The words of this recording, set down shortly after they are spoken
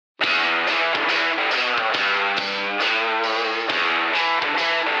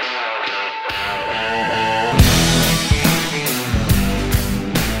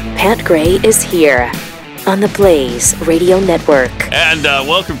Pat Gray is here on the Blaze Radio Network. And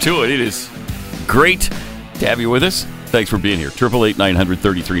welcome to it. It is great to have you with us. Thanks for being here.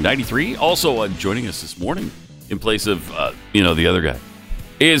 888-900-3393. Also joining us this morning in place of, the other guy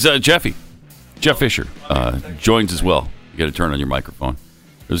is Jeff Fisher joins as well. You got to turn on your microphone.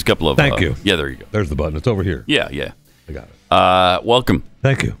 There's a couple of... Thank you. Yeah, there you go. There's the button. It's over here. Yeah. I got it. Welcome.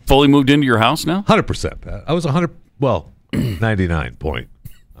 Thank you. Fully moved into your house now? 100%, Pat. I was 99 point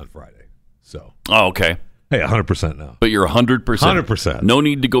on Friday. So. Oh, okay. Hey, 100% now. But you're 100%? 100%. No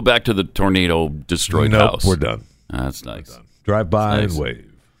need to go back to the tornado-destroyed house. We're done. That's nice. Done. Drive by and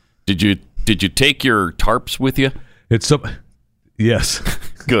wave. Did you take your tarps with you? Yes.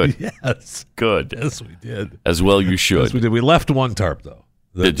 Good. Yes. Good. Yes, we did. As well you should. Yes, we did. We left one tarp, though.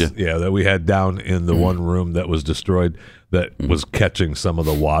 Did you? Yeah, that we had down in the one room that was destroyed that was catching some of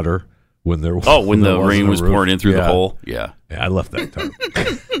the water when there was. Oh, when the rain was pouring in through the hole? Yeah. I left that tarp.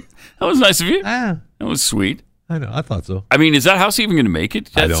 That was nice of you. That was sweet. I know. I thought so. I mean, is that house even going to make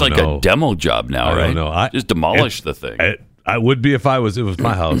it? That's I don't like know. a demo job now, right? I don't know. Just demolish the thing. I would be if it was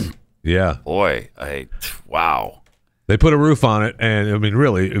my house. Yeah. Boy, wow. They put a roof on it, and I mean,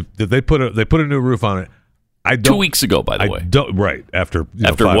 really, they put a new roof on it. 2 weeks ago, by the way. Right after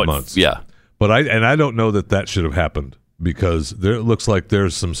 5 months. Yeah. But I don't know that should have happened because it looks like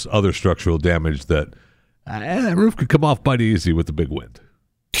there's some other structural damage that roof could come off mighty easy with the big wind.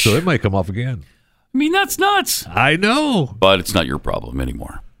 So it might come off again. I mean, that's nuts. I know. But it's not your problem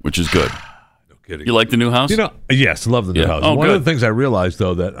anymore, which is good. No kidding. You like the new house? Yes, love the new house. Oh, One good. of the things I realized,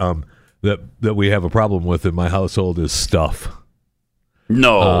 though, that we have a problem with in my household is stuff.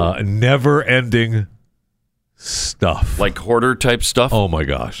 No. Never-ending stuff. Like hoarder type stuff? Oh, my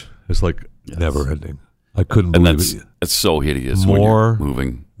gosh. It's like never-ending. I couldn't believe it. That's so hideous when you're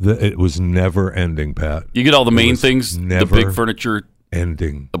moving. It was never-ending, Pat. You get all the main things, the big furniture,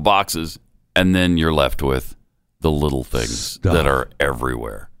 ending, the boxes, and then you're left with the little things that are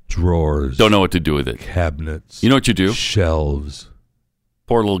everywhere. Drawers. Don't know what to do with it. Cabinets. You know what you do? Shelves.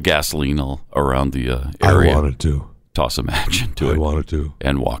 Pour a little gasoline all around the area. I wanted to. Toss a match into it. I wanted to.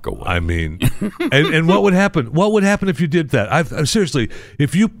 And walk away. I mean, and what would happen? What would happen if you did that? Seriously,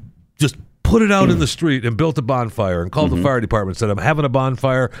 if you just put it out in the street and built a bonfire and called the fire department and said, I'm having a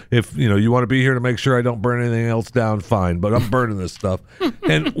bonfire. If you want to be here to make sure I don't burn anything else down, fine. But I'm burning this stuff.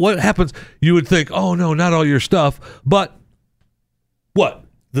 And what happens? You would think, oh, no, not all your stuff. But what?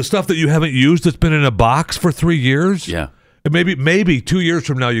 The stuff that you haven't used that's been in a box for 3 years? Yeah. And maybe 2 years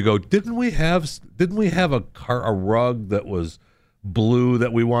from now you go, didn't we have a rug that was blue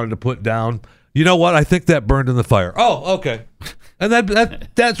that we wanted to put down? You know what? I think that burned in the fire. Oh, okay. And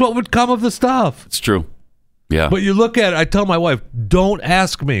that's what would come of the stuff. It's true. Yeah. But you look at it, I tell my wife, don't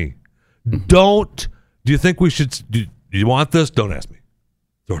ask me. Don't. Do you think we should, do you want this? Don't ask me.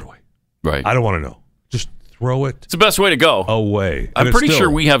 Throw it away. Right. I don't want to know. Just throw it It's the best way to go. away. I'm pretty sure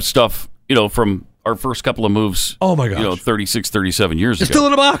we have stuff, from our first couple of moves. Oh, my gosh. 36, 37 years It's ago. still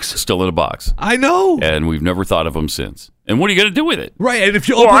in a box. Still in a box. I know. And we've never thought of them since. And what are you going to do with it? Right. And if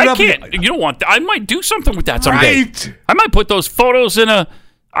you open it I up. can't. You don't want that. I might do something with that someday. Right. I might put those photos in a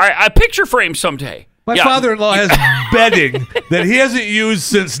picture frame someday. My father-in-law has bedding that he hasn't used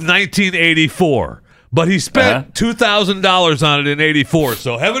since 1984, but he spent $2,000 on it in 84.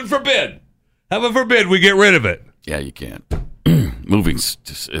 So heaven forbid we get rid of it. Yeah, you can't. Moving's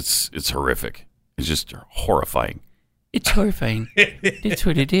just, it's horrific. It's just horrifying. It's horrifying. That's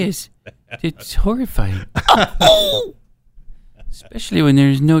what it is. It's horrifying. Especially when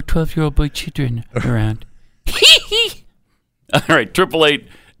there's no 12-year-old boy children around. All right,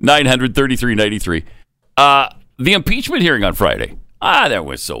 888-900-3393. The impeachment hearing on Friday. That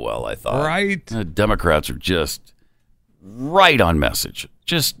went so well, I thought. Right. The Democrats are just right on message.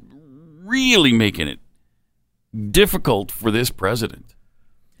 Just really making it difficult for this president.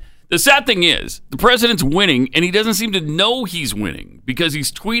 The sad thing is, the president's winning, and he doesn't seem to know he's winning because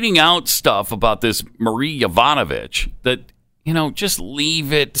he's tweeting out stuff about this Marie Yovanovitch that, just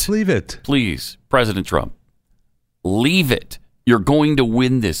leave it. Leave it. Please, President Trump, leave it. You're going to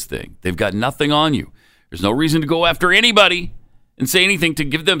win this thing. They've got nothing on you. There's no reason to go after anybody and say anything to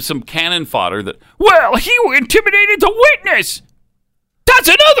give them some cannon fodder that, well, he intimidated the witness. That's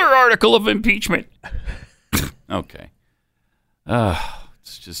another article of impeachment. Okay.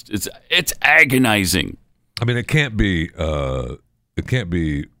 It's agonizing. I mean, it can't be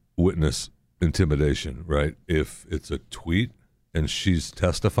witness intimidation, right? If it's a tweet and she's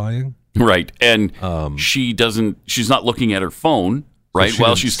testifying, right? And she's not looking at her phone, right, so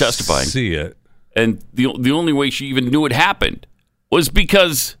while she's testifying. See it, and the only way she even knew it happened was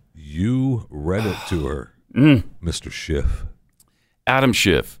because you read it to her, Mr. Schiff. Adam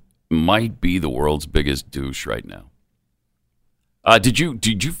Schiff might be the world's biggest douche right now. Did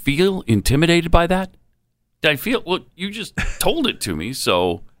you feel intimidated by that? Did I feel? Well, you just told it to me,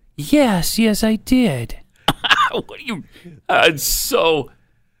 so yes, I did. What do you? So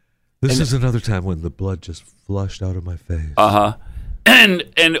this is another time when the blood just flushed out of my face.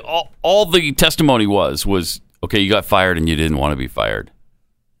 And all the testimony was okay. You got fired and you didn't want to be fired.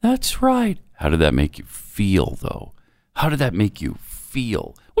 That's right. How did that make you feel, though? How did that make you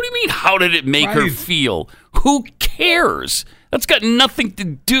feel? What do you mean? How did it make her feel? Who cares? That's got nothing to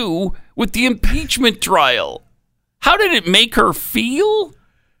do with the impeachment trial. How did it make her feel?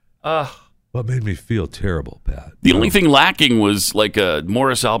 What made me feel terrible, Pat? The only thing lacking was like a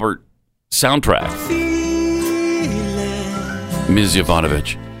Morris Albert soundtrack. Ms.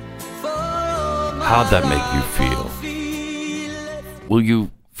 Yovanovitch, how'd that make you feel? Will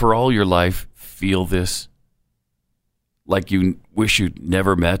you, for all your life, feel this? Like you wish you'd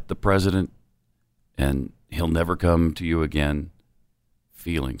never met the president and he'll never come to you again?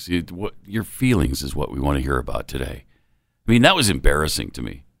 Feelings. Your feelings is what we want to hear about today. I mean, that was embarrassing to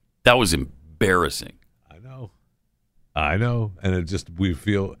me. That was embarrassing. I know. And it just, we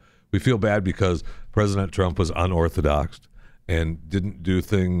feel bad because President Trump was unorthodox and didn't do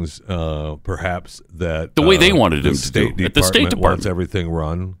things perhaps that the way they wanted him to do at the State Department. Wants everything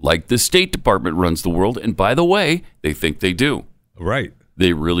run like the State Department runs the world, and by the way, they think they do. Right.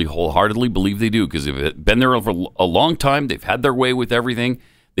 They really wholeheartedly believe they do because they've been there for a long time. They've had their way with everything.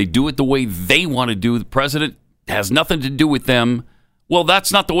 They do it the way they want to do. The president has nothing to do with them. Well,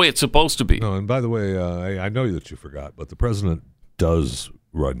 that's not the way it's supposed to be. No, and by the way, I know that you forgot, but the president does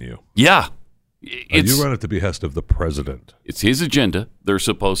run you. Yeah. You run at the behest of the president. It's his agenda they're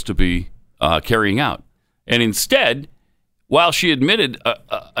supposed to be carrying out. And instead, while she admitted,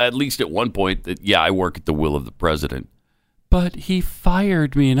 at least at one point, that, yeah, I work at the will of the president, but he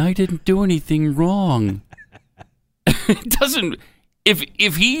fired me and I didn't do anything wrong. It doesn't,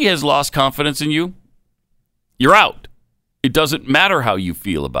 if he has lost confidence in you, you're out. It doesn't matter how you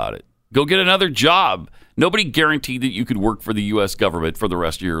feel about it. Go get another job. Nobody guaranteed that you could work for the U.S. government for the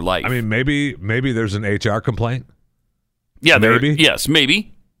rest of your life. I mean, maybe there's an HR complaint. Yeah, maybe. Yes,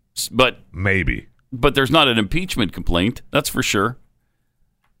 maybe. But there's not an impeachment complaint. That's for sure.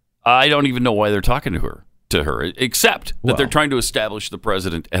 I don't even know why they're talking to her, except that they're trying to establish the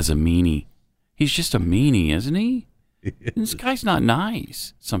president as a meanie. He's just a meanie, isn't he? This guy's not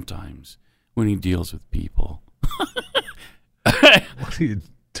nice sometimes when he deals with people. What are you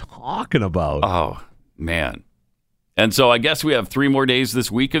talking about? Oh, man. And so I guess we have 3 more days this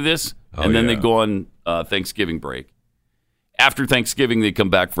week of this, and then they go on Thanksgiving break. After Thanksgiving, they come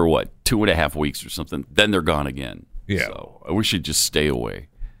back for 2.5 weeks or something. Then they're gone again. Yeah. So we should just stay away.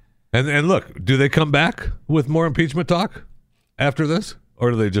 And look, do they come back with more impeachment talk after this?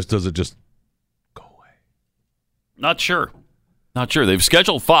 Or does it just go away? Not sure. They've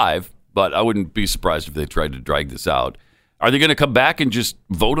scheduled 5, but I wouldn't be surprised if they tried to drag this out. Are they going to come back and just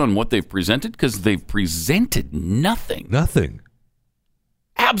vote on what they've presented? Because they've presented nothing. Nothing.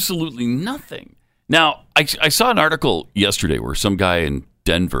 Absolutely nothing. Now, I saw an article yesterday where some guy in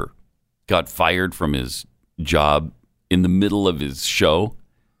Denver got fired from his job in the middle of his show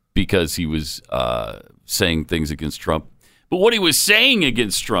because he was saying things against Trump. But what he was saying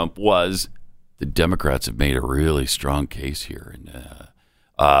against Trump was the Democrats have made a really strong case here,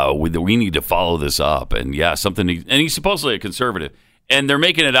 and we need to follow this up. And and he's supposedly a conservative, and they're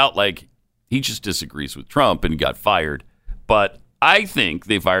making it out like he just disagrees with Trump and he got fired. But I think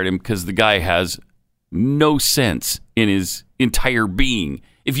they fired him because the guy has no sense in his entire being.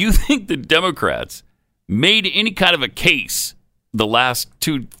 If you think the Democrats made any kind of a case the last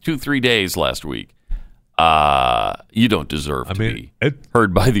 3 days last week, you don't deserve to be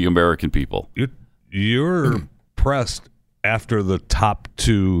heard by the American people. You're pressed after the top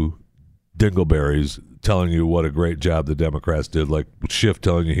 2 dingleberries telling you what a great job the Democrats did, like Schiff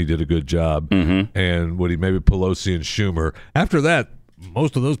telling you he did a good job, and maybe Pelosi and Schumer. After that,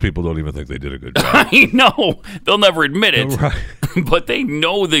 most of those people don't even think they did a good job. I know. They'll never admit it. Right. But they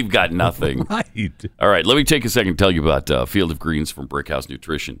know they've got nothing. Right. All right, let me take a second to tell you about Field of Greens from Brickhouse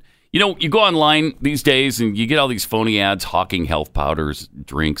Nutrition. You know, you go online these days and you get all these phony ads hawking health powders,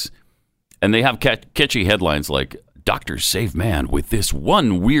 drinks, and they have catchy headlines like, "Doctors save man with this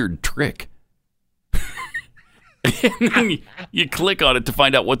one weird trick." And then you click on it to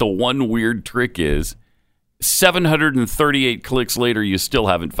find out what the one weird trick is. 738 clicks later, you still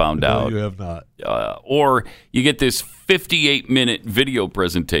haven't found out. You have not. Or you get this 58-minute video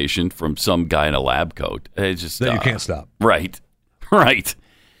presentation from some guy in a lab coat. It's just that you can't stop. Right.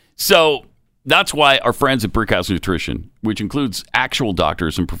 So that's why our friends at Brickhouse Nutrition, which includes actual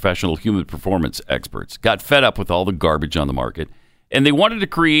doctors and professional human performance experts, got fed up with all the garbage on the market, and they wanted to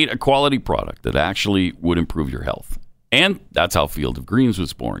create a quality product that actually would improve your health. And that's how Field of Greens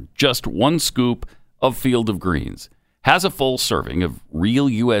was born. Just one scoop of Field of Greens has a full serving of real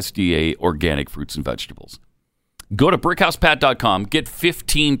USDA organic fruits and vegetables. Go to brickhousepat.com, get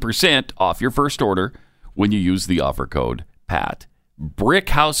 15% off your first order when you use the offer code PAT.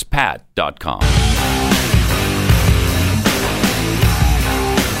 brickhousepat.com.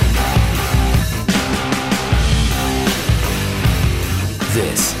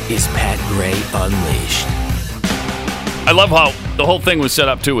 This is Pat Gray Unleashed. I love how the whole thing was set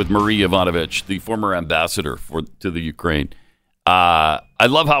up, too, with Marie Yovanovitch, the former ambassador to the Ukraine. I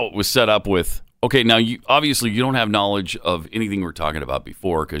love how it was set up with, okay, now, obviously, you don't have knowledge of anything we're talking about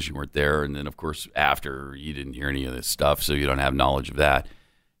before because you weren't there. And then, of course, after, you didn't hear any of this stuff, so you don't have knowledge of that.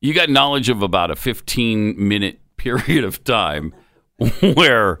 You got knowledge of about a 15-minute period of time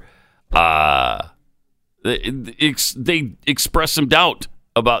where they express some doubt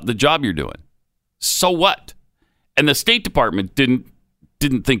about the job you're doing. So what? And the State Department didn't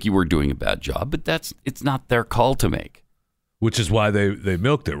think you were doing a bad job, but it's not their call to make. Which is why they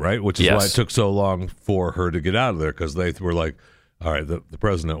milked it, right? Which is why it took so long for her to get out of there, because they were like, all right, the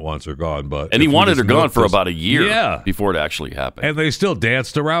president wants her gone. And he wanted her gone for about a year before it actually happened. And they still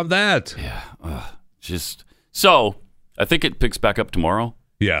danced around that. Yeah. So I think it picks back up tomorrow.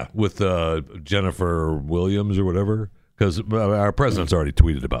 Yeah, with Jennifer Williams or whatever, because our president's already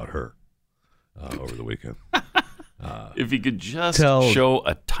tweeted about her over the weekend. If he could just show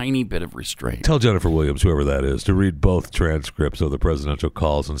a tiny bit of restraint. Tell Jennifer Williams, whoever that is, to read both transcripts of the presidential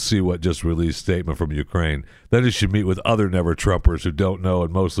calls and see what just released statement from Ukraine. Then he should meet with other never-Trumpers who don't know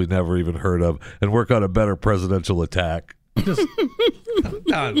and mostly never even heard of and work on a better presidential attack. Just,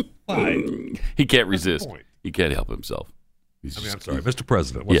 fine. He can't resist. He can't help himself. I'm sorry, Mr.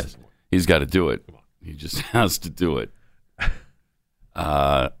 President. Yes, he's got to do it. He just has to do it.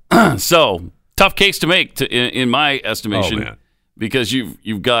 So... tough case to make, in my estimation, because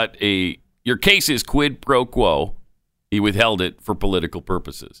you've got your case is quid pro quo. He withheld it for political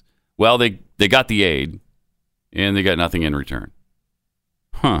purposes. Well, they got the aid, and they got nothing in return.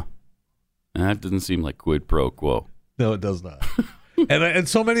 Huh? That doesn't seem like quid pro quo. No, it does not. and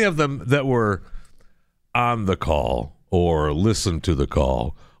so many of them that were on the call or listened to the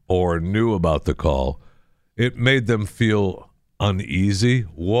call or knew about the call, it made them feel uneasy.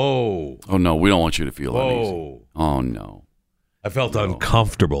 Whoa. Oh, no, we don't want you to feel uneasy. Oh, no. I felt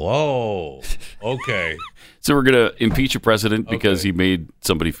uncomfortable. Oh, okay. So we're going to impeach a president because he made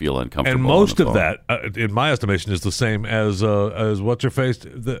somebody feel uncomfortable. And most of that, in my estimation, is the same as what's her face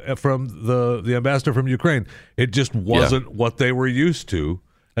from the ambassador from Ukraine. It just wasn't what they were used to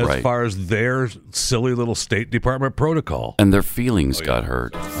as far as their silly little State Department protocol. And their feelings got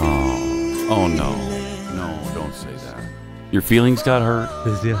hurt. Oh, no. No, don't say that. Your feelings got hurt?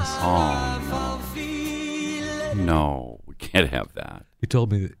 Yes. Oh, no. No, we can't have that. He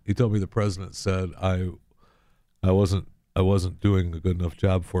told me the president said I wasn't doing a good enough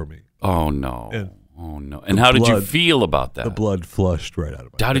job for me. Oh, no. And how did you feel about that? The blood flushed right out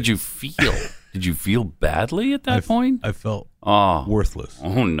of my face. How did you feel? Did you feel badly at that point? I felt worthless.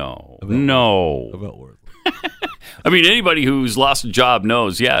 Oh, no. I felt worthless. I mean, anybody who's lost a job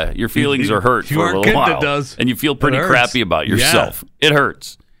knows, your feelings are hurt for a little while. It does. And you feel pretty crappy about yourself. Yeah. It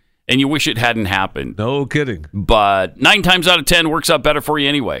hurts. And you wish it hadn't happened. No kidding. But 9 times out of 10 works out better for you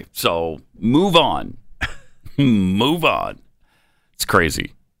anyway. So move on. Move on. It's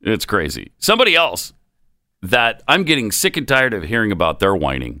crazy. It's crazy. Somebody else that I'm getting sick and tired of hearing about their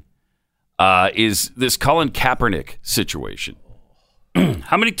whining is this Colin Kaepernick situation.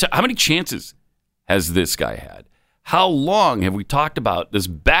 How many chances has this guy had? How long have we talked about this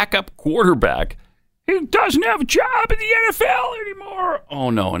backup quarterback? He doesn't have a job in the NFL anymore. Oh,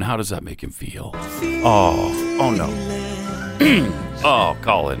 no. And how does that make him feel? Oh no. Oh,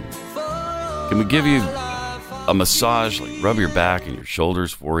 Colin. Can we give you a massage, like rub your back and your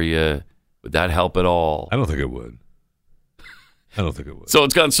shoulders for you? Would that help at all? I don't think it would. So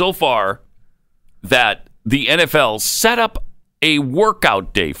it's gone so far that the NFL set up a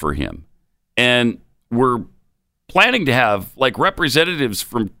workout day for him. And we're planning to have like representatives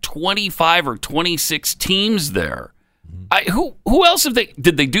from 25 or 26 teams there. Who else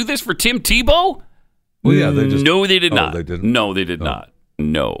did they do this for Tim Tebow? Well, yeah, no, they did not. They didn't? No, they did not.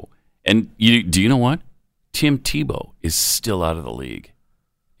 No. And do you know what? Tim Tebow is still out of the league.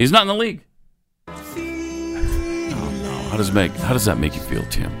 He's not in the league. Oh no! How does that make you feel,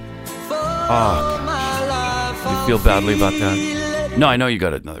 Tim? Oh, gosh. You feel badly about that? No, I know you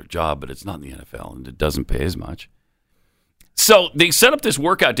got another job, but it's not in the NFL, and it doesn't pay as much. So they set up this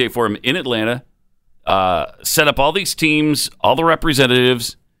workout day for him in Atlanta, set up all these teams, all the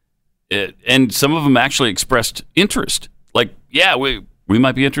representatives, and some of them actually expressed interest. Like, yeah, we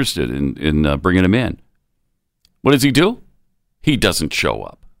might be interested in bringing him in. What does he do? He doesn't show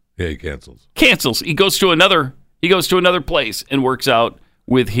up. Yeah, he cancels. He goes to another place and works out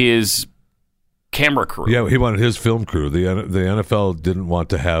with his camera crew. Yeah, he wanted his film crew. The NFL didn't want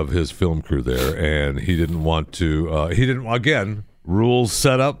to have his film crew there, and he didn't want to. Again, rules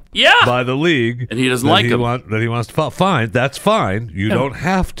set up by the league, and he doesn't like them. That he wants to follow. Fine, that's fine. You don't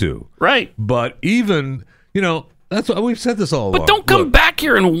have to. Right. But even that's what we've said this all along. But don't come back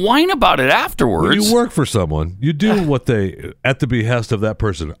here and whine about it afterwards. When you work for someone, you do what they at the behest of that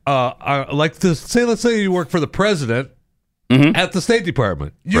person. Like this. Let's say you work for the president. Mm-hmm. At the State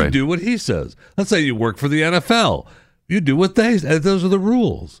Department, you do what he says. Let's say you work for the NFL, you do what they say. Those are the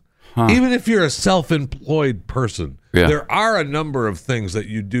rules. Even if you're a self-employed person, there are a number of things that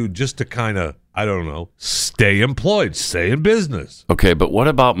you do just to kind of, I don't know, stay employed, stay in business. Okay, but what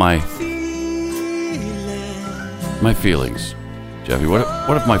about my feelings, Jeffy?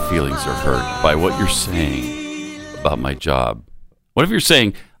 What if my feelings are hurt by what you're saying about my job? What if you're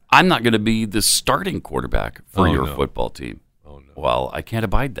saying, I'm not going to be the starting quarterback for your football team? Oh, no. Well, I can't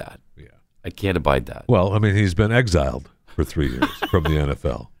abide that. Yeah. I can't abide that. Well, I mean, he's been exiled for 3 years from the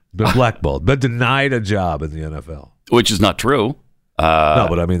NFL. Been blackballed. Been denied a job in the NFL. Which is not true. No,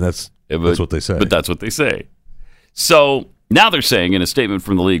 but I mean, that's what they say. But that's what they say. So now they're saying in a statement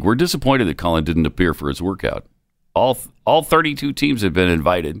from the league, we're disappointed that Colin didn't appear for his workout. All 32 teams have been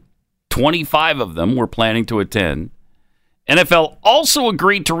invited. 25 of them were planning to attend. NFL also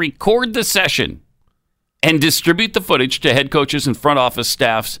agreed to record the session and distribute the footage to head coaches and front office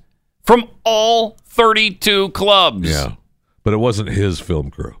staffs from all 32 clubs. Yeah, but it wasn't his film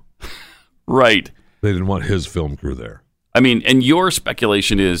crew. Right. They didn't want his film crew there. I mean, and your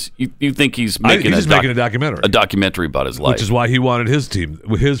speculation is you think he's making making a documentary. A documentary about his life. Which is why he wanted his team,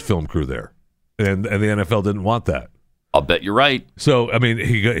 his film crew there. And the NFL didn't want that. I'll bet you're right. So, I mean,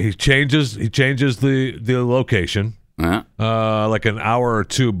 he changes the location. Like an hour or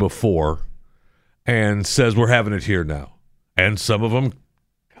two before, and says we're having it here now. And some of them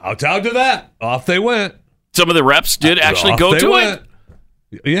kowtowed to that. Off they went. Some of the reps did actually go to it.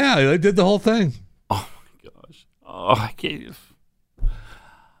 Yeah, they did the whole thing. Oh my gosh! Oh, I can't.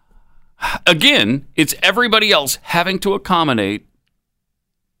 Again, it's everybody else having to accommodate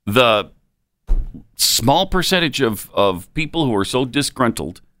the small percentage of people who are so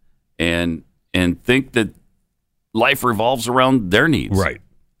disgruntled and think that life revolves around their needs. Right.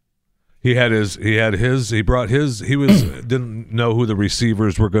 He brought his, didn't know who the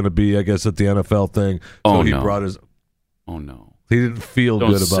receivers were going to be, I guess, at the NFL thing. So he brought his. Oh, no. He didn't feel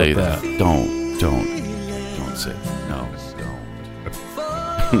good about say that. Don't say that. No, don't.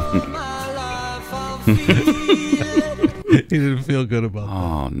 He didn't feel good about that.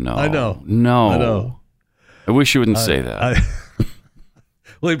 Oh, no. I know. No. I know. I wish you wouldn't say that.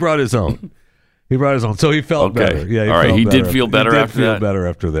 Well, he brought his own. So he felt better. Yeah. All right. He did feel better after that. He did feel better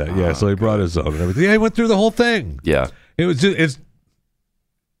after that. Yeah. So he brought his own and everything. Yeah. He went through the whole thing. Yeah. It was just.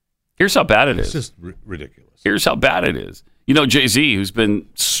 Here's how bad it is. It's just ridiculous. Here's how bad it is. You know, Jay-Z, who's been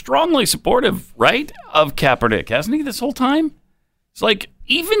strongly supportive, right, of Kaepernick, hasn't he, this whole time? It's like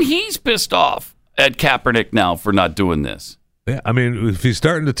even he's pissed off at Kaepernick now for not doing this. Yeah. I mean, if he's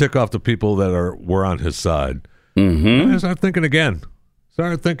starting to tick off the people that were on his side, start thinking again.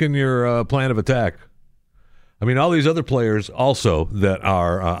 Start thinking your plan of attack. I mean, all these other players also that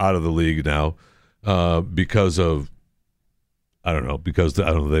are out of the league now because they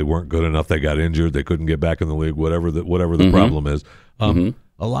weren't good enough. They got injured. They couldn't get back in the league. Whatever the problem is. A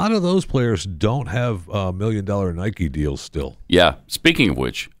lot of those players don't have $1 million Nike deals still. Yeah. Speaking of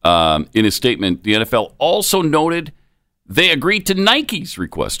which, in a statement, the NFL also noted they agreed to Nike's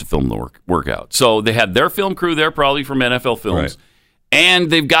request to film the workout. So they had their film crew there, probably from NFL Films. Right. And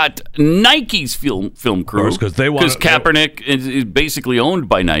they've got Nike's film crew because Kaepernick is basically owned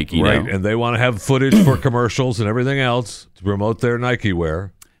by Nike right, now. And they want to have footage for commercials and everything else to promote their Nike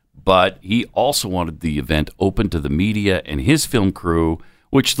wear. But he also wanted the event open to the media and his film crew,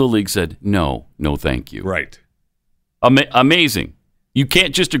 which the league said, no, thank you. Right. Amazing. You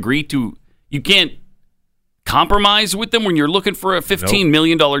can't just you can't compromise with them when you're looking for a $15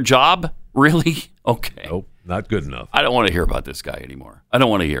 million job? Really? Okay. Nope. Not good enough. I don't want to hear about this guy anymore. I don't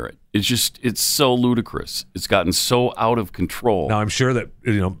want to hear it. It's so ludicrous. It's gotten so out of control. Now, I'm sure that,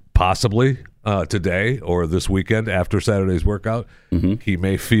 possibly today or this weekend after Saturday's workout, he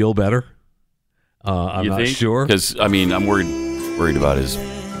may feel better. I'm not sure. Because, I'm worried worried about his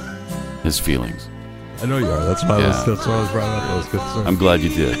feelings. I know you are. That's why I was brought up. I was concerned. I'm glad you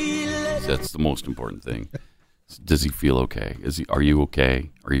did. That's the most important thing. Does he feel okay? Are you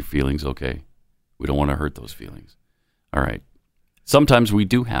okay? Are your feelings okay? We don't want to hurt those feelings. All right. Sometimes we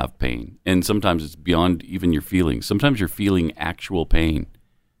do have pain, and sometimes it's beyond even your feelings. Sometimes you're feeling actual pain.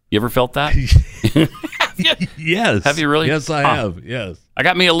 You ever felt that? Yes. Have you really? Yes, I have. Yes. I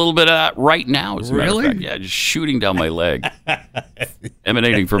got me a little bit of that right now. As a matter of Really? fact. Yeah, just shooting down my leg,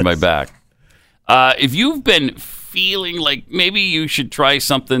 emanating from my back. If you've been feeling like maybe you should try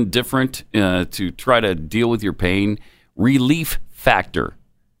something different to try to deal with your pain, Relief Factor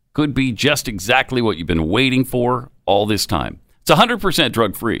could be just exactly what you've been waiting for all this time. It's 100%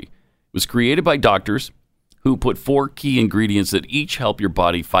 drug-free. It was created by doctors who put 4 key ingredients that each help your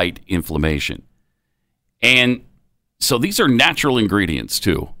body fight inflammation. And so these are natural ingredients,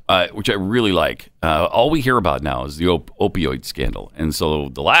 too, which I really like. All we hear about now is the opioid scandal. And so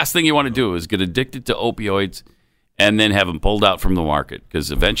the last thing you want to do is get addicted to opioids and then have them pulled out from the market.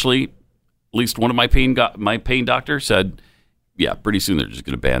 Because eventually, at least one of my pain doctors said, yeah, pretty soon they're just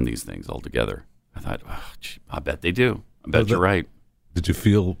going to ban these things altogether. I thought, I bet they do. I bet you're right. Did you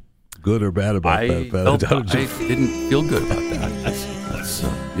feel good or bad about that? I didn't feel good about that. That's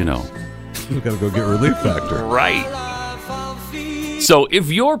We got to go get Relief Factor. Right. So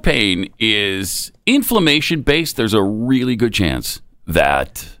if your pain is inflammation-based, there's a really good chance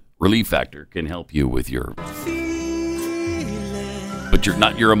that Relief Factor can help you with your... But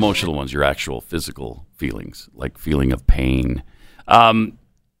not your emotional ones, your actual physical feelings, like feeling of pain.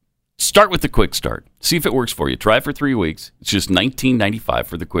 Start with the Quick Start. See if it works for you. Try it for 3 weeks. It's just $19.95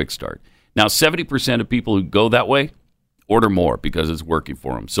 for the Quick Start. Now, 70% of people who go that way order more because it's working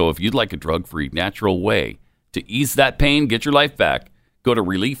for them. So if you'd like a drug-free, natural way to ease that pain, get your life back, go to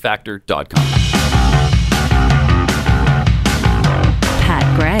ReliefFactor.com.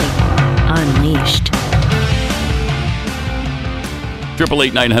 Pat Gray, Unleashed.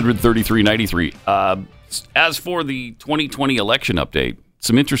 888-900-3393. As for the 2020 election update,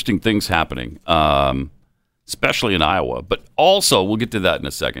 some interesting things happening, especially in Iowa. But also, we'll get to that in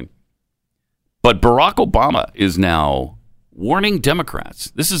a second. But Barack Obama is now warning Democrats.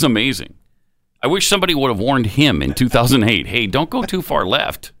 This is amazing. I wish somebody would have warned him in 2008. Hey, don't go too far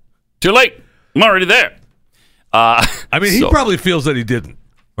left. Too late. I'm already there. He probably feels that he didn't.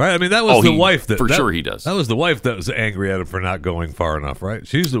 Right? I mean, that was the wife that... sure he does. That was the wife that was angry at him for not going far enough, right?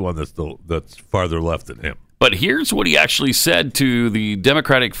 She's the one that's farther left than him. But here's what he actually said to the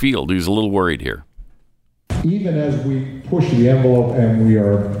Democratic field. He's a little worried here. Even as we push the envelope and we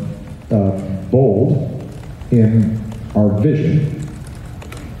are bold in our vision,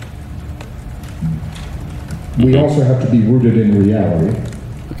 we also have to be rooted in reality.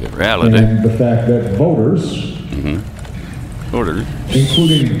 Okay, reality. And the fact that voters...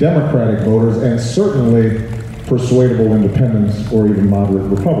 including Democratic voters and certainly persuadable independents or even moderate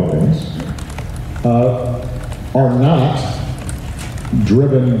Republicans, are not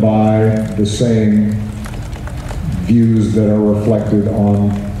driven by the same views that are reflected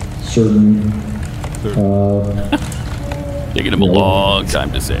on certain taking him a long time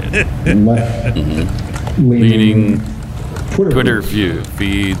to say it. Left-leaning Twitter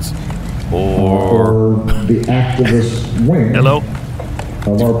feeds. Or the activist wing of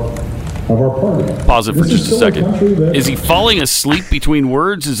our party. Pause it for just a second. Is he falling asleep between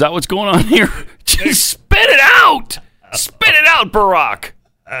words? Is that what's going on here? Just spit it out! Spit it out, Barack!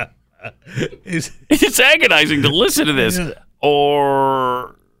 It's agonizing to listen to this.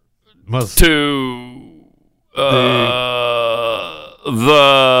 Or to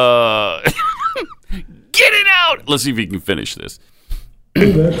the... Get it out! Let's see if he can finish this.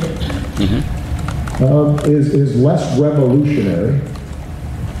 Is less revolutionary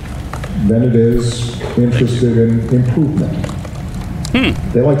than it is interested in improvement.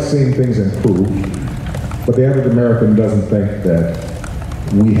 They like seeing things improve, but the average American doesn't think that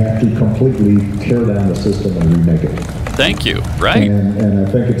we have to completely tear down the system and remake it. Thank you. Right. And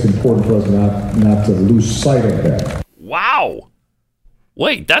I think it's important for us not to lose sight of that. Wow.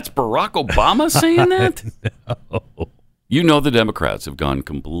 Wait, that's Barack Obama saying that? No. You know the Democrats have gone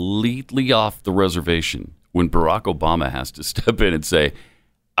completely off the reservation when Barack Obama has to step in and say,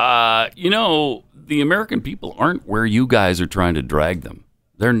 the American people aren't where you guys are trying to drag them.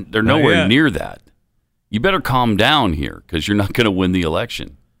 They're nowhere near that. You better calm down here because you're not going to win the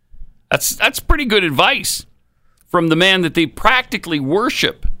election. That's pretty good advice from the man that they practically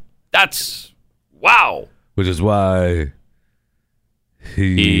worship. That's wow. Which is why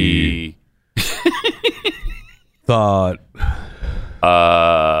he thought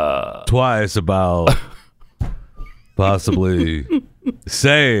twice about possibly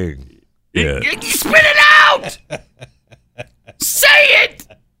saying it. Spit it out! Say it!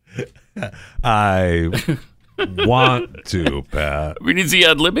 I want to, Pat. I mean, is he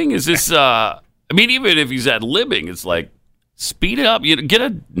ad-libbing? Is this, even if he's ad-libbing, it's like, speed it up. Get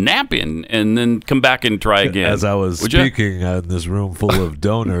a nap in and then come back and try again. As I was speaking in this room full of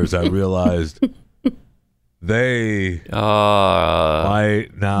donors, I realized they might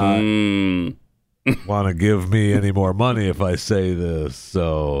not want to give me any more money if I say this.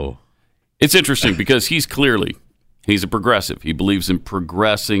 So it's interesting because he's a progressive. He believes in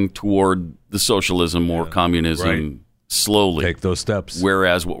progressing toward the socialism or communism slowly. Take those steps.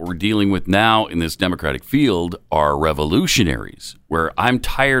 Whereas what we're dealing with now in this Democratic field are revolutionaries, where I'm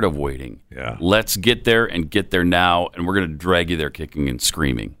tired of waiting. Yeah. Let's get there and get there now, and we're going to drag you there kicking and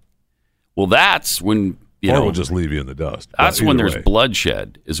screaming. Well, that's when... we'll just leave you in the dust. That's when there's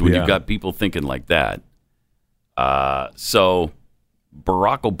bloodshed, is when you've got people thinking like that. So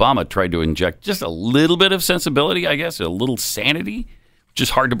Barack Obama tried to inject just a little bit of sensibility, I guess, a little sanity, which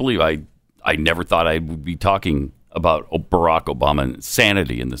is hard to believe. I never thought I would be talking about Barack Obama and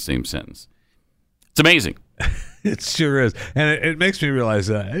sanity in the same sentence. It's amazing. It sure is. And it makes me realize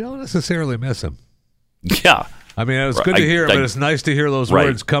that I don't necessarily miss him. Yeah. I mean, it's good to hear, but it's nice to hear those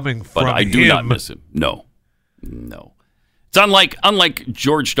words coming from him. But I do not miss him. No. It's unlike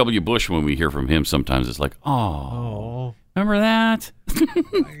George W. Bush when we hear from him sometimes. It's like, oh, remember that?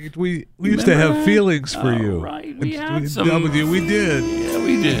 we used to have feelings for you. Right. We did. Yeah,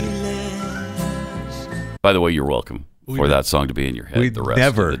 we did. By the way, you're welcome for that song to be in your head the rest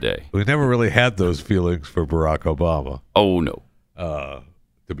of the day. We never really had those feelings for Barack Obama. Oh, no. To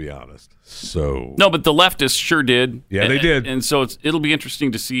be honest. So no, but the leftists sure did. Yeah, they did. And so it'll be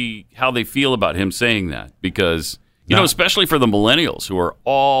interesting to see how they feel about him saying that because, especially for the millennials who are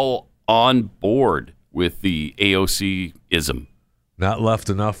all on board with the AOC-ism. Not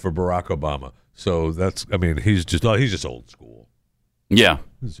left enough for Barack Obama. So he's just old school. Yeah.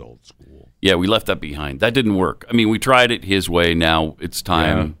 He's old school. Yeah, we left that behind. That didn't work. I mean, we tried it his way. Now it's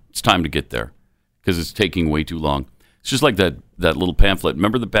time. Yeah. It's time to get there because it's taking way too long. It's just like that little pamphlet.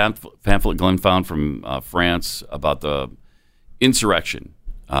 Remember the pamphlet Glenn found from France about the insurrection?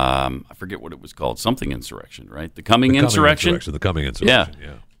 I forget what it was called. Something insurrection, right? The coming insurrection. The coming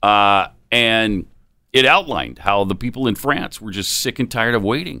insurrection. Yeah. And it outlined how the people in France were just sick and tired of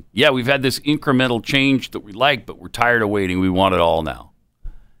waiting. Yeah, we've had this incremental change that we like, but we're tired of waiting. We want it all now.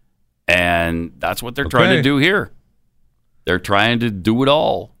 And that's what they're trying to do here. They're trying to do it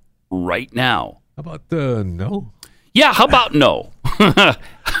all right now. How about no? Yeah, how about no? I'd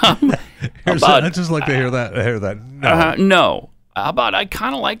just like to hear that. No. No. How about I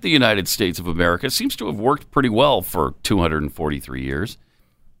kind of like the United States of America. It seems to have worked pretty well for 243 years.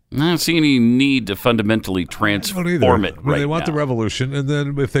 I don't see any need to fundamentally transform it right They want the revolution, and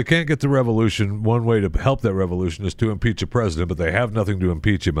then if they can't get the revolution, one way to help that revolution is to impeach a president, but they have nothing to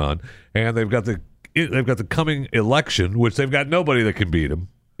impeach him on. And they've got the coming election, which they've got nobody that can beat him,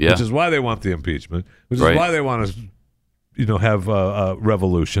 which is why they want the impeachment, which is why they want to have a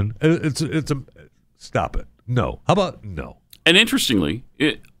revolution. Stop it. No. How about no? And interestingly,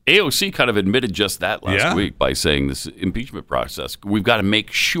 AOC kind of admitted just that last week by saying this impeachment process, we've got to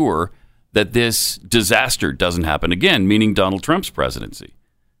make sure that this disaster doesn't happen again, meaning Donald Trump's presidency.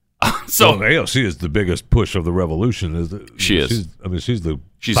 AOC is the biggest push of the revolution. She's the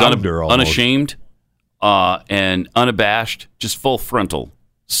founder almost. Unashamed and unabashed, just full frontal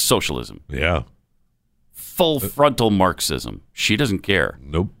socialism. Yeah. Full frontal Marxism. She doesn't care.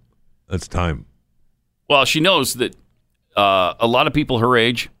 Nope. That's time. Well, she knows that a lot of people her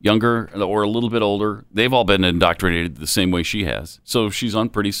age, younger or a little bit older, they've all been indoctrinated the same way she has. So she's on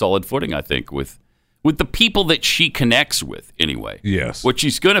pretty solid footing, I think, with the people that she connects with anyway. Yes. What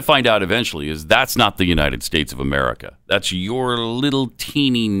she's going to find out eventually is that's not the United States of America. That's your little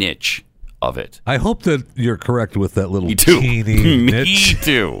teeny niche of it. I hope that you're correct with that little teeny niche.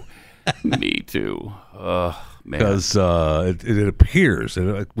 Me too. Because it appears,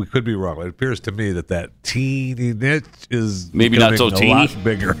 and we could be wrong, it appears to me that teeny niche is maybe not so teeny, a lot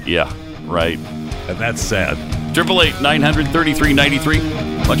bigger. Yeah, right. And that's sad.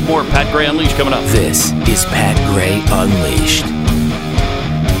 888-900-3393. Much more Pat Gray Unleashed coming up. This is Pat Gray Unleashed.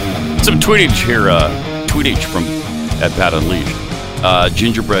 Some tweetage here. Tweetage from at Pat Unleashed.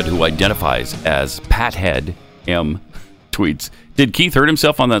 Gingerbread, who identifies as Pathead M, tweets, did Keith hurt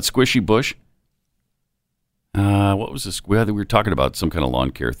himself on that squishy bush? What was this? We were talking about some kind of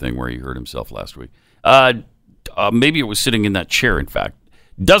lawn care thing where he hurt himself last week. Maybe it was sitting in that chair, in fact.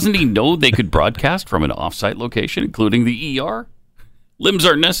 Doesn't he know they could broadcast from an off-site location, including the ER? Limbs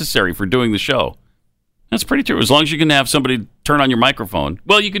aren't necessary for doing the show. That's pretty true. As long as you can have somebody turn on your microphone.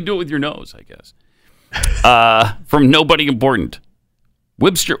 Well, you can do it with your nose, I guess. From Nobody Important.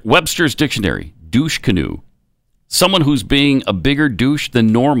 Webster's Dictionary. Douche canoe. Someone who's being a bigger douche than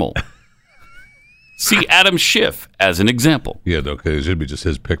normal. See Adam Schiff as an example. Yeah, okay. It should be just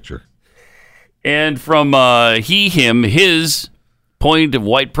his picture. And from he, him, his point of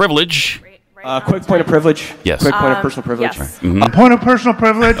white privilege. Quick point of privilege. Yes. Quick point of personal privilege. Yes. Mm-hmm. A point of personal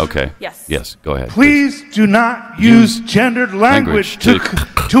privilege. Okay. Yes. Yes, go ahead. Please do not use gendered language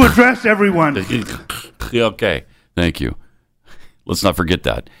to address everyone. Okay. Thank you. Let's not forget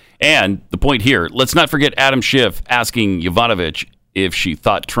that. And the point here, let's not forget Adam Schiff asking Yovanovitch if she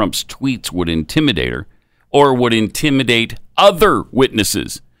thought Trump's tweets would intimidate her or would intimidate other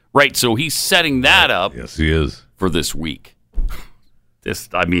witnesses. Right, so he's setting that up. Yes, he is. For this week.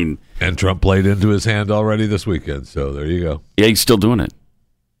 And Trump played into his hand already this weekend, so there you go. Yeah, he's still doing it.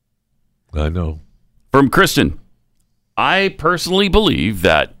 I know. From Kristen, I personally believe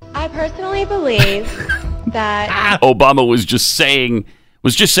that Obama was just saying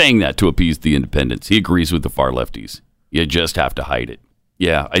that to appease the independents. He agrees with the far lefties. You just have to hide it.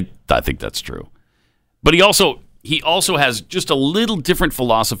 Yeah, I think that's true. But he also has just a little different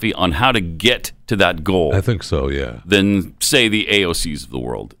philosophy on how to get to that goal. I think so, yeah. Than, say, the AOCs of the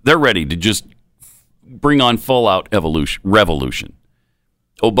world. They're ready to just bring on full-out revolution.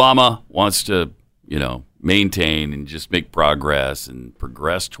 Obama wants to, maintain and just make progress and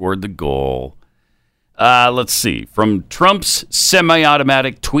progress toward the goal. Let's see. From Trump's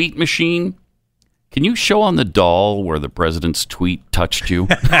semi-automatic tweet machine, can you show on the doll where the president's tweet touched you?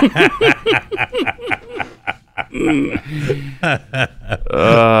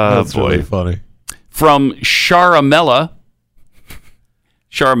 That's boy. really funny. From Sharamella.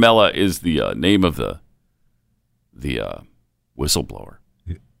 Sharamella is the name of the whistleblower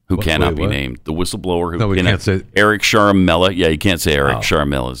who cannot be named. The whistleblower who can't say Eric Sharamella. Yeah, you can't say Eric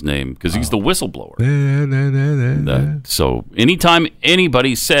Sharamella's name because he's the whistleblower. So anytime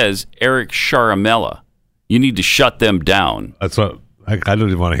anybody says Eric Sharamella, you need to shut them down. That's what I don't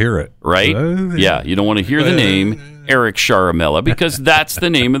even want to hear it. Right? Yeah, you don't want to hear the name Eric Sharamella because that's the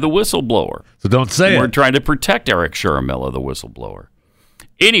name of the whistleblower. So don't say We're it. trying to protect Eric Sharamella, the whistleblower.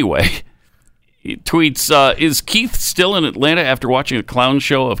 Anyway, he tweets, is Keith still in Atlanta after watching a clown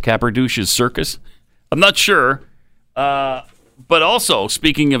show of Caperdouche's circus? I'm not sure. But also,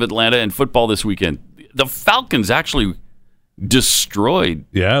 speaking of Atlanta and football this weekend, the Falcons actually destroyed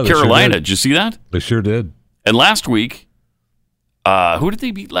Carolina. Sure did you see that? They sure did. And last week, who did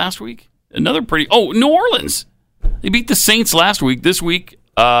they beat last week? New Orleans. They beat the Saints last week. This week,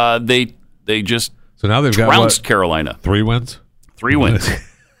 they just so now they've trounced got Carolina. 3 wins? 3 wins.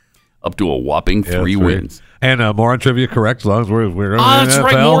 Up to a whopping 3 wins. And more on trivia, correct? As long as we're in that's the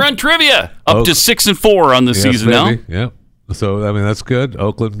right. NFL. More on trivia. Up to 6-4 on the season baby. now. Yeah. So that's good.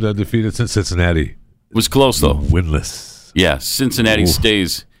 Oakland defeated Cincinnati. It was close though. Winless. Yeah. Cincinnati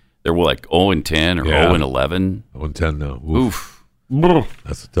stays. They're like 0-10 or 0-11. 0-10 now. Oof.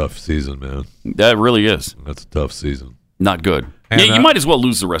 That's a tough season, man. That really is. That's a tough season. Not good. And, you might as well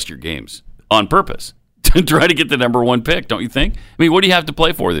lose the rest of your games on purpose to try to get the number 1 pick, don't you think? I mean, what do you have to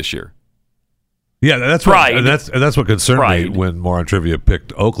play for this year? Yeah, that's Pride. That's what concerned me when Moron Trivia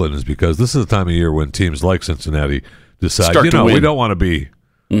picked Oakland, is because this is the time of year when teams like Cincinnati decide, we don't want to be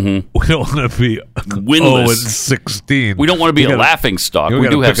we don't want to be winless 0-16. We don't want to be a laughing stock. We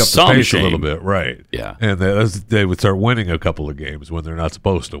do have some the pace shame. a little bit, right? Yeah, and they would start winning a couple of games when they're not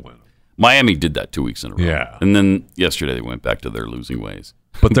supposed to win. Miami did that 2 weeks in a row. Yeah, and then yesterday they went back to their losing ways.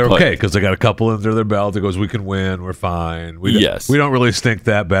 But they're okay because they got a couple under their belt that goes, we can win, we're fine. We don't really stink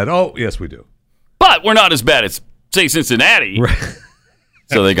that bad. Oh, yes, we do. But we're not as bad as, say, Cincinnati. Right.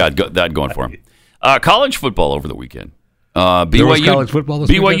 So they got that going for them. College football over the weekend. BYU, there was college football this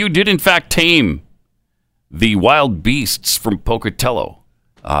BYU weekend? did, in fact, tame the wild beasts from Pocatello,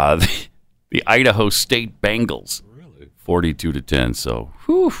 the Idaho State Bengals. Really? 42-10. So,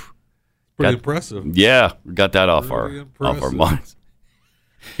 whew. Pretty impressive. Yeah, we got that off our minds.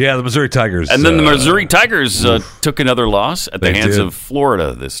 Yeah, the Missouri Tigers. And then the Missouri Tigers took another loss at the hands of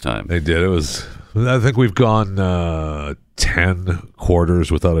Florida this time. They did. I think we've gone 10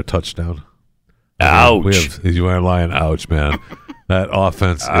 quarters without a touchdown. Ouch. You are lying. Ouch, man. That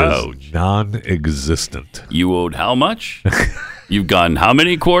offense is non-existent. You owed how much? You've gone how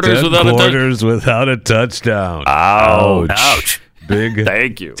many quarters 10 without quarters without a touchdown. Ouch. Big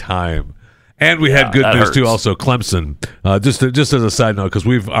Thank you. time. And we had good news, too, also. Clemson, just as a side note, because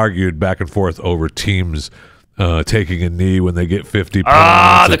we've argued back and forth over teams taking a knee when they get 50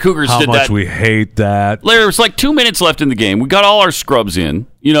 points. The Cougars how did much that. we hate that. There's like 2 minutes left in the game. We got all our scrubs in.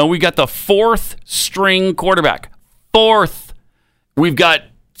 We got the fourth string quarterback. Fourth. We've got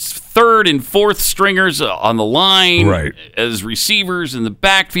third and fourth stringers on the line as receivers in the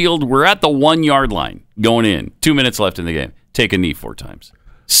backfield. We're at the 1 yard line going in. 2 minutes left in the game. Take a knee 4 times.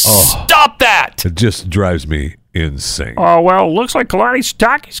 Stop that! It just drives me insane. Oh, well, looks like Kalani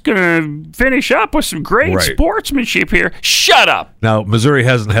Sitake's going to finish up with some great sportsmanship here. Shut up! Now, Missouri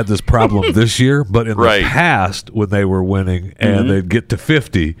hasn't had this problem this year, but in the past, when they were winning and they'd get to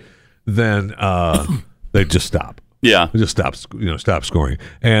 50, then they'd just stop. Yeah. They just stop scoring.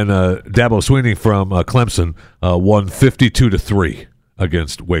 And Dabo Swinney from Clemson won 52-3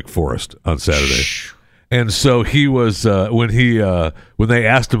 against Wake Forest on Saturday. And so he was when they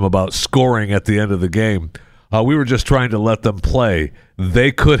asked him about scoring at the end of the game, we were just trying to let them play.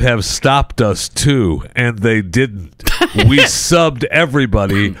 They could have stopped us too, and they didn't. We subbed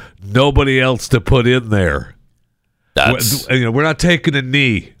everybody, nobody else to put in there. We're not taking a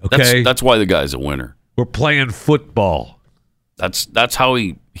knee. Okay, that's why the guy's a winner. We're playing football. That's how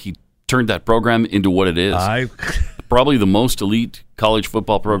he turned that program into what it is. Probably the most elite college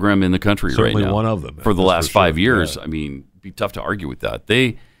football program in the country right now. Certainly one of them. For the last 5 years. Yeah. I mean, it'd be tough to argue with that.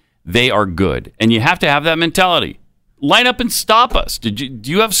 They are good. And you have to have that mentality. Line up and stop us. Do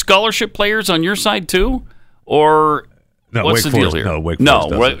you have scholarship players on your side too? Or no, what's Wake the Forest, deal here? No, Wake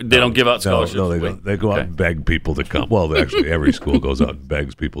Forest doesn't. They don't give out scholarships. No, they don't. They go out and beg people to come. Well, actually, every school goes out and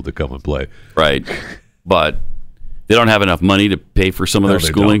begs people to come and play. Right. But they don't have enough money to pay for some of their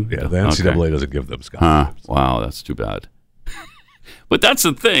schooling? Don't. Yeah, the NCAA doesn't give them scholarships. Wow, that's too bad. But that's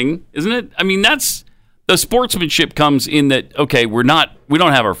the thing, isn't it? I mean, that's the sportsmanship comes in that, okay, we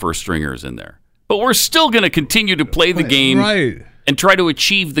don't have our first stringers in there. But we're still going to continue to play the game and try to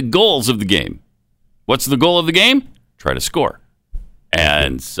achieve the goals of the game. What's the goal of the game? Try to score.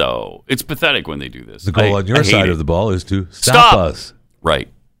 And so it's pathetic when they do this. The goal on your side of the ball is to stop us. Right.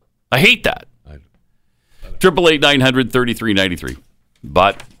 I hate that. 888-900-3393.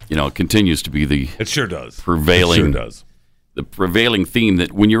 But, it continues to be the It sure does. The prevailing theme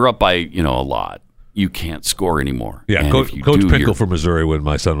that when you're up by, a lot, you can't score anymore. Yeah, and Coach Pinkel from Missouri, when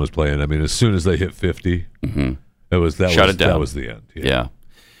my son was playing, I mean, as soon as they hit 50, that was the end. Yeah.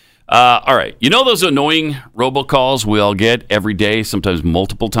 All right. Those annoying robocalls we all get every day, sometimes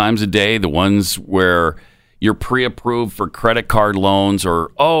multiple times a day, the ones where you're pre-approved for credit card loans or,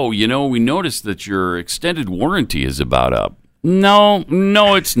 we noticed that your extended warranty is about up. No,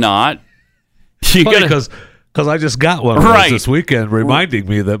 it's not. Because I just got one of those this weekend reminding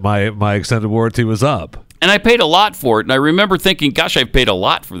me that my extended warranty was up. And I paid a lot for it. And I remember thinking, gosh, I've paid a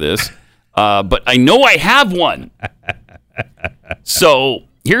lot for this. But I know I have one. So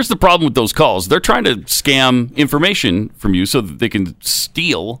here's the problem with those calls. They're trying to scam information from you so that they can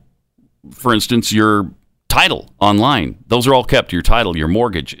steal, for instance, your title online. Those are all kept, your title, your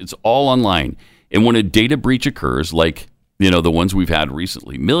mortgage. It's all online. And when a data breach occurs, like the ones we've had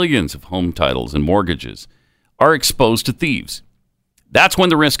recently, millions of home titles and mortgages are exposed to thieves. That's when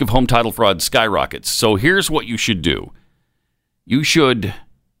the risk of home title fraud skyrockets. So here's what you should do. You should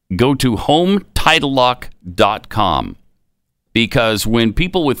go to HomeTitleLock.com, because when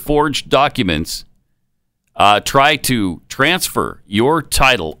people with forged documents try to transfer your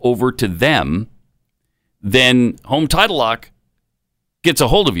title over to them, then Home Title Lock gets a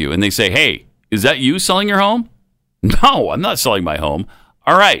hold of you and they say, hey, is that you selling your home? No, I'm not selling my home.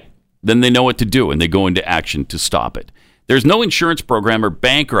 All right. Then they know what to do and they go into action to stop it. There's no insurance program or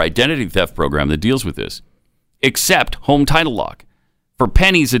bank or identity theft program that deals with this, except Home Title Lock. For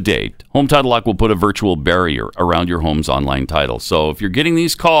pennies a day, Home Title Lock will put a virtual barrier around your home's online title. So if you're getting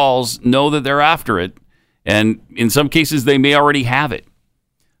these calls, know that they're after it. And in some cases, they may already have it.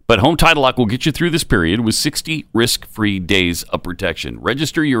 But Home Title Lock will get you through this period with 60 risk-free days of protection.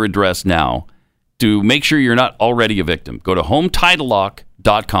 Register your address now to make sure you're not already a victim. Go to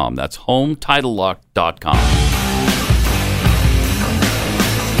HomeTitleLock.com. That's HomeTitleLock.com.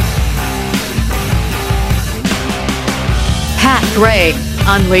 Pat Gray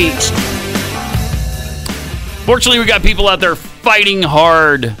Unleashed. Fortunately, we got people out there fighting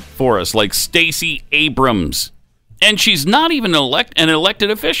hard for us, like Stacey Abrams. And she's not even an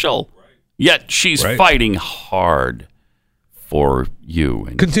elected official. Yet she's fighting hard for you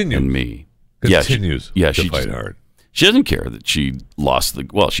and me. Continues to fight hard. She doesn't care that she lost the...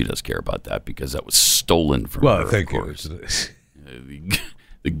 Well, she does care about that because that was stolen from her, Well, thank you.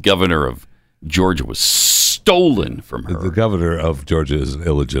 The governor of Georgia was stolen from her. The governor of Georgia is an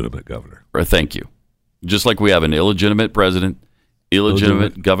illegitimate governor. Thank you. Just like we have an illegitimate president,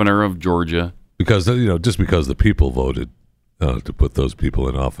 illegitimate governor of Georgia. Because just because the people voted to put those people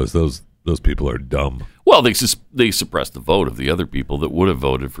in office, those people are dumb. Well, they suppressed the vote of the other people that would have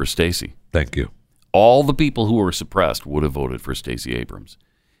voted for Stacey. Thank you. All the people who were suppressed would have voted for Stacey Abrams,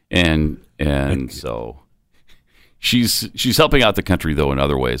 and so she's helping out the country though in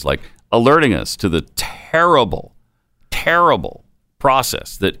other ways, like alerting us to the terrible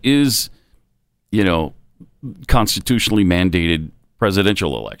process that is, constitutionally mandated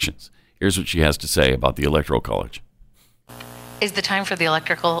presidential elections. Here's what she has to say about the Electoral College. Is the time for the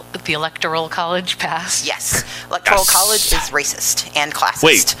Electoral College passed? Yes. Electoral College is racist and classist.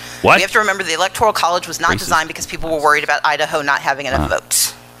 Wait, what? We have to remember the Electoral College was not designed because people were worried about Idaho not having enough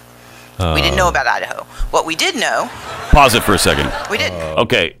votes. We didn't know about Idaho. What we did know... Pause it for a second. We did.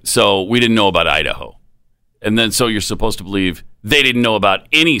 Okay, so we didn't know about Idaho. And then so you're supposed to believe they didn't know about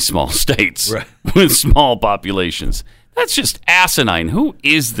any small states with small populations. That's just asinine. Who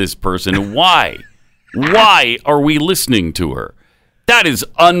is this person and why? Why are we listening to her? That is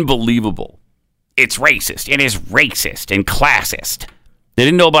unbelievable. It's racist. It is racist and classist. They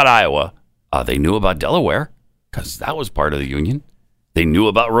didn't know about Iowa. They knew about Delaware because that was part of the Union. They knew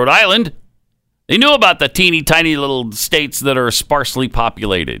about Rhode Island. They knew about the teeny tiny little states that are sparsely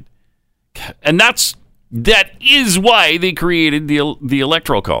populated. And that is why they created the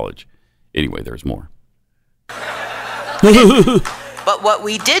Electoral College. Anyway, there's more. But what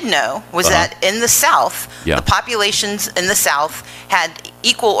we did know was that in the South, the populations in the South had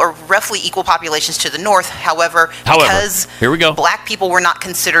equal or roughly equal populations to the North. However, because here we go. Black people were not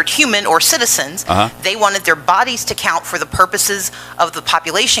considered human or citizens, they wanted their bodies to count for the purposes of the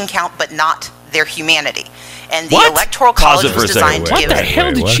population count, but not their humanity. And the Electoral College was designed to give... What the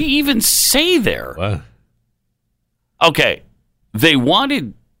hell did she even say there? What? Okay, they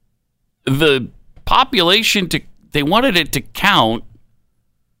wanted the population to... They wanted it to count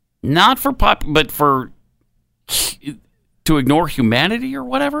not for but for to ignore humanity or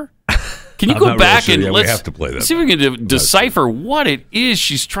whatever. Can you go back and we have to play that. See if we can decipher what it is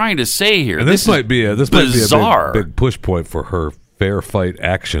she's trying to say here. And this might be a bizarre. big push point for her Fair Fight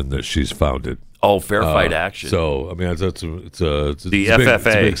Action that she's founded. Oh, Fair Fight Action. So I mean, it's the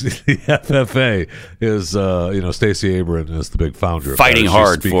FFA. The FFA is Stacey Abrams is the big founder of fighting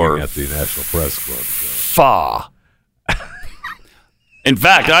hard for at the National Press Club. FA. In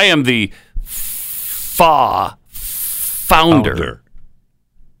fact, I am the FA founder.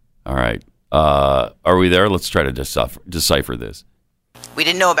 All right. Are we there? Let's try to decipher this. We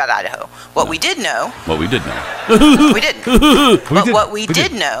didn't know about Idaho. What we did know... What we did know. We didn't. But what we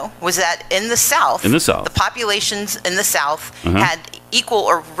did know was that in the South... the populations in the South had equal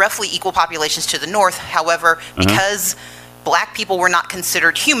or roughly equal populations to the North. However, because... Black people were not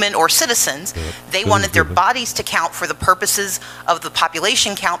considered human or citizens. They wanted their bodies to count for the purposes of the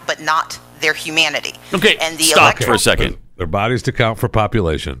population count, but not their humanity. Okay, and the stop for a second. Their bodies to count for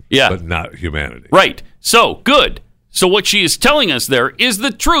population, but not humanity. Right. So, good. So what she is telling us there is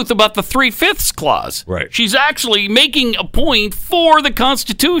the truth about the 3/5 clause. Right. She's actually making a point for the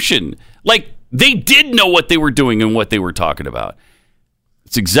Constitution. Like, they did know what they were doing and what they were talking about.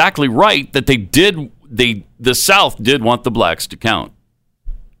 It's exactly right that the South did want the blacks to count.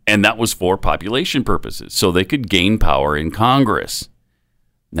 And that was for population purposes, so they could gain power in Congress.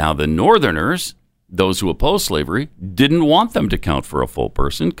 Now, the Northerners, those who oppose slavery, didn't want them to count for a full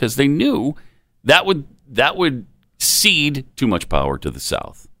person because they knew that would cede too much power to the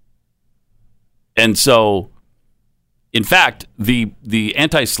South. And so, in fact, the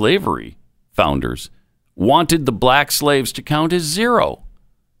anti-slavery founders wanted the black slaves to count as 0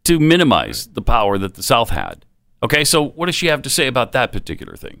 to minimize the power that the South had. Okay, so what does she have to say about that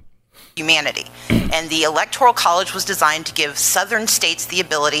particular thing? Humanity. And the Electoral College was designed to give Southern states the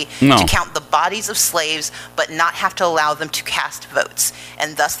ability to count the bodies of slaves, but not have to allow them to cast votes.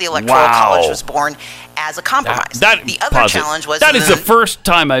 And thus the Electoral College was born as a compromise. The other challenge was... That is the first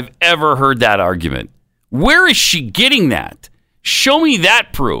time I've ever heard that argument. Where is she getting that? Show me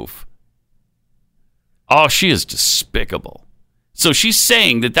that proof. Oh, she is despicable. So she's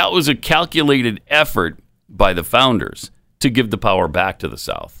saying that was a calculated effort by the founders to give the power back to the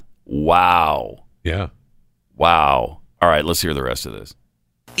South. Wow. Yeah. Wow. All right, let's hear the rest of this.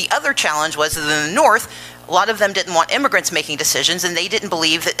 The other challenge was that in the North, a lot of them didn't want immigrants making decisions, and they didn't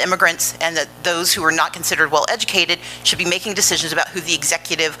believe that immigrants and that those who were not considered well-educated should be making decisions about who the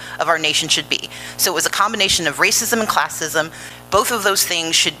executive of our nation should be. So it was a combination of racism and classism. Both of those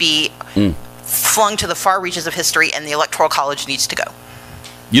things should be flung to the far reaches of history, and the Electoral College needs to go.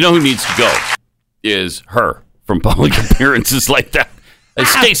 You know who needs to go is her from public appearances like that.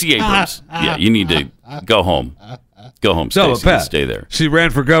 Stacey Abrams. Yeah, you need to go home. Go home, No, Stacey, Pat, and stay there. She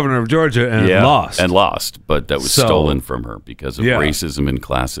ran for governor of Georgia and lost. And lost, but that was stolen from her because of racism and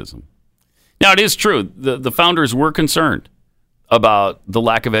classism. Now, it is true. The founders were concerned about the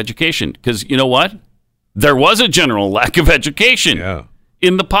lack of education because you know what? There was a general lack of education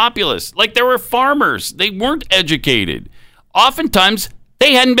in the populace. Like there were farmers. They weren't educated. Oftentimes,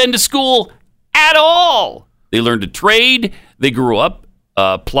 they hadn't been to school at all. They learned a trade. They grew up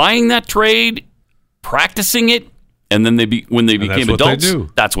applying that trade, practicing it, and then when they became adults,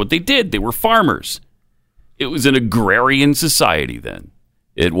 that's what they did. They were farmers. It was an agrarian society then.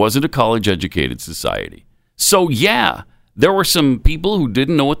 It wasn't a college-educated society. So, yeah, there were some people who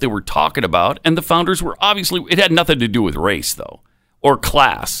didn't know what they were talking about, and the founders were obviously, it had nothing to do with race, though, or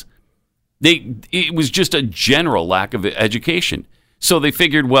class. It was just a general lack of education. So they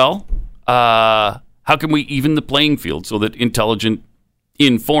figured, well, how can we even the playing field so that intelligent,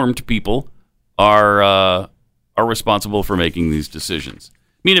 informed people are responsible for making these decisions?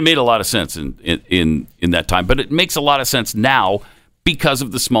 I mean, it made a lot of sense in that time, but it makes a lot of sense now because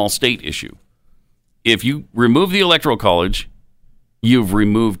of the small state issue. If you remove the Electoral College, you've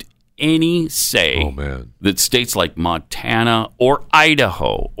removed any say that states like Montana or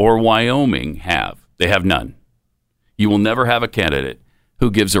Idaho or Wyoming have. They have none. You will never have a candidate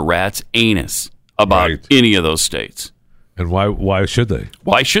who gives a rat's anus about any of those states. And why should they?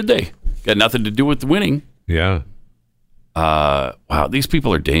 Why should they? Got nothing to do with winning. Yeah. Wow, these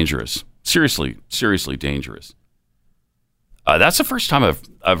people are dangerous. Seriously dangerous. That's the first time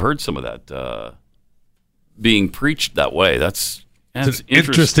I've heard some of that being preached that way. It's an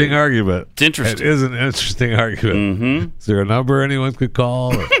interesting argument. It's interesting. It is an interesting argument. Mm-hmm. Is there a number anyone could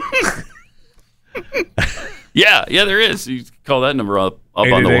call? Yeah, there is. You can call that number up on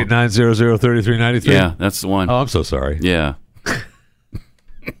the wall. 888-900-3393. Yeah, that's the one. Oh, I'm so sorry. Yeah.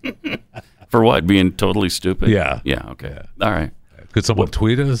 For what? Being totally stupid? Yeah. Yeah, okay. Yeah. All right. Could someone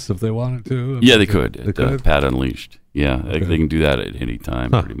tweet us if they wanted to? Yeah, they could. They could? Pat Unleashed. Yeah, okay. They can do that at any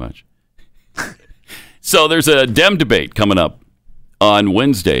time, pretty much. So there's a Dem debate coming up on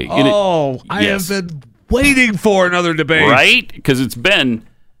Wednesday. I have been waiting for another debate. Right? Because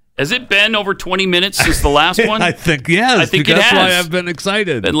has it been over 20 minutes since the last one? I think yes. I think that's it has. why I've been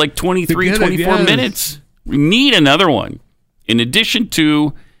excited. Been like 23, 24 minutes. We need another one. In addition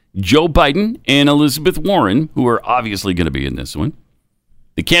to Joe Biden and Elizabeth Warren, who are obviously going to be in this one,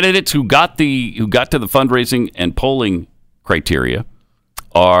 the candidates who got to the fundraising and polling criteria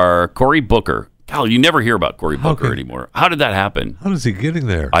are Cory Booker. God, you never hear about Cory Booker anymore. How did that happen? How is he getting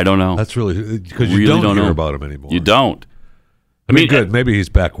there? I don't know. That's really because you really don't hear about him anymore. You don't. I mean, good. Maybe he's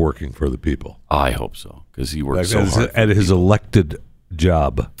back working for the people. I hope so because he works so hard at his elected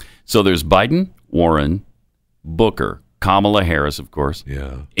job. So there's Biden, Warren, Booker, Kamala Harris, of course.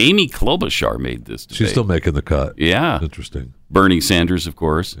 Yeah. Amy Klobuchar made this debate. She's still making the cut. Yeah. Interesting. Bernie Sanders, of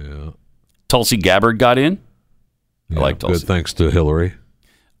course. Yeah. Tulsi Gabbard got in. Yeah, I like Tulsi. Good, thanks to Hillary.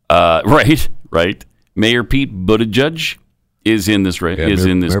 Right. Mayor Pete Buttigieg is in this race. Mayor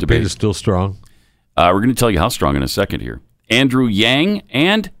debate. Pete is still strong. We're going to tell you how strong in a second here. Andrew Yang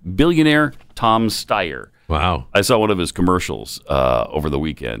and billionaire Tom Steyer. Wow. I saw one of his commercials over the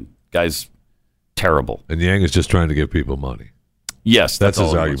weekend. Guy's terrible. And Yang is just trying to give people money. Yes, that's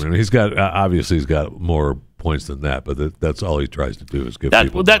his argument. I mean, he's got more points than that, but that's all he tries to do is give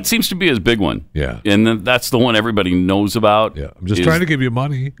people money. That seems to be his big one. Yeah. And that's the one everybody knows about. Yeah. I'm just trying to give you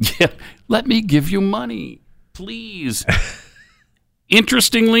money. Yeah. Let me give you money, please.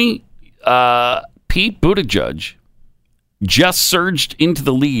 Interestingly, Pete Buttigieg just surged into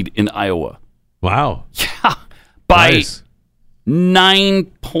the lead in Iowa. Wow. Yeah. By 9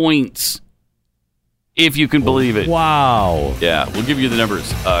 points. If you can believe it. Wow. Yeah, we'll give you the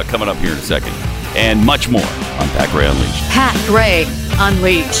numbers coming up here in a second. And much more on Pat Gray Unleashed. Pat Gray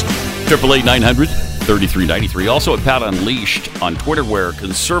Unleashed. 888-900-3393. Also at Pat Unleashed on Twitter, where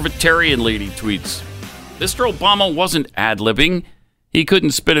Conservatarian Lady tweets, Mr. Obama wasn't ad-libbing. He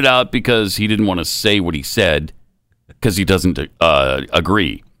couldn't spit it out because he didn't want to say what he said because he doesn't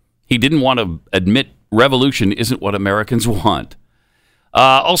agree. He didn't want to admit revolution isn't what Americans want.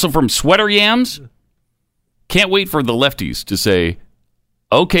 Also from Sweater Yams, can't wait for the lefties to say,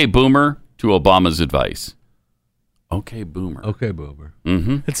 okay, boomer, to Obama's advice. Okay, boomer. Okay, boomer.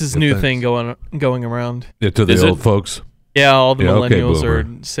 Mm-hmm. It's his new thing going around. Yeah, to the old folks. Yeah, all the millennials okay, are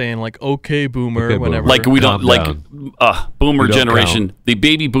saying like "okay, boomer" okay, whenever. Like we don't boomer generation. Count. The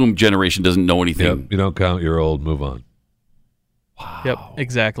baby boom generation doesn't know anything. Yep, you don't count. You're old. Move on. Wow. Yep,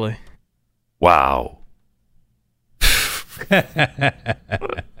 exactly. Wow.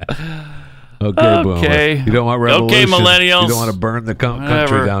 Okay, boomer. You don't want revolution. Okay, millennials. You don't want to burn the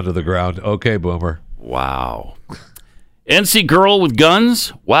country down to the ground. Okay, boomer. Wow. NC girl with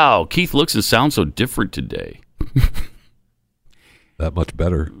guns. Wow, Keith looks and sounds so different today. That much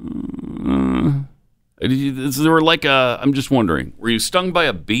better. There were like I'm just wondering, were you stung by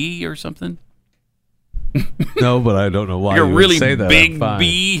a bee or something? No, but I don't know why You're you a really would say that. big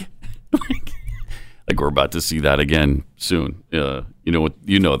bee. Like we're about to see that again soon. You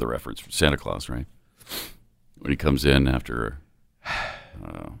know the reference from Santa Claus, right? When he comes in after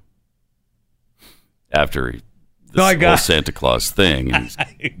this whole Santa Claus thing, and he's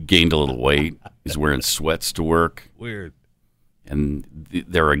gained a little weight. He's wearing sweats to work. Weird. And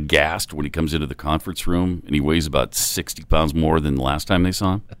they're aghast when he comes into the conference room, and he weighs about 60 pounds more than the last time they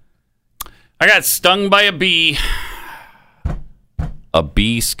saw him. I got stung by a bee. A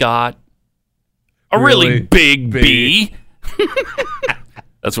bee, Scott? A really big bee?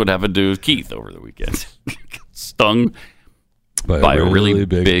 That's what happened to Keith over the weekend. Stung by a really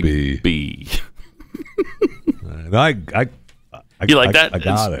big bee. You like that? I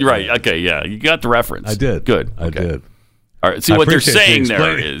got it. Right. Okay. Yeah. You got the reference. I did. Good. I did. All right. See, what they're saying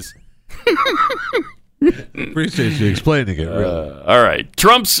there is. Appreciate you explaining it. Really. All right.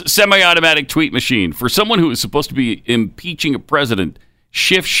 Trump's semi-automatic tweet machine. For someone who is supposed to be impeaching a president,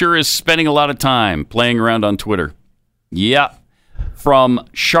 Schiff sure is spending a lot of time playing around on Twitter. Yeah. From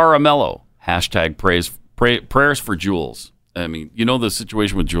Sharamello. Hashtag prayers for Jules. I mean, you know the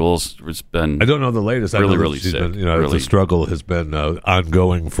situation with Jules has been. I don't know the latest. Really, I know really sick. Been, the struggle has been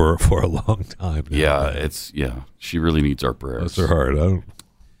ongoing for a long time now. Yeah, she really needs our prayers. Bless her heart.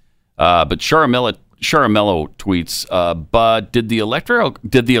 But Sharamello tweets. But did the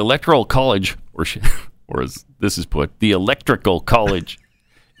electoral college, or as this is put, the electrical college,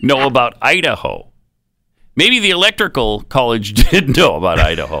 know about Idaho? Maybe the electrical college did know about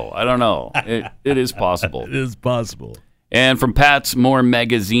Idaho. I don't know. It is possible. It is possible. And from Pat's more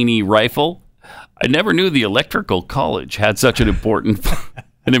magazine-y rifle, I never knew the electrical college had such an importance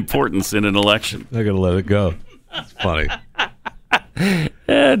in an election. I gotta let it go. It's funny.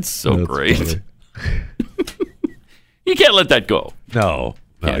 That's so great. You can't let that go. No,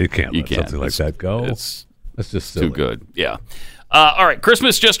 you can't let something like that go. That's just silly. Too good. Yeah. All right,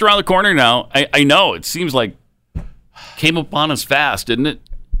 Christmas just around the corner now. I know it seems like came upon us fast, didn't it?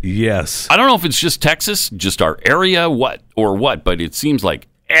 Yes. I don't know if it's just Texas, just our area, what, but it seems like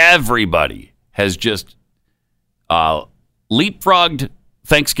everybody has just leapfrogged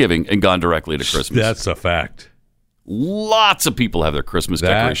Thanksgiving and gone directly to Christmas. That's a fact. Lots of people have their Christmas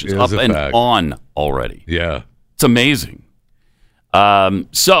decorations up and on already. Yeah. It's amazing.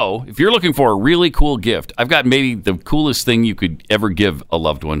 So if you're looking for a really cool gift, I've got maybe the coolest thing you could ever give a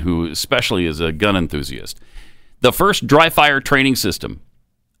loved one who especially is a gun enthusiast. The first dry fire training system,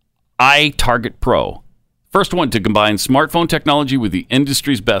 iTarget Pro. First one to combine smartphone technology with the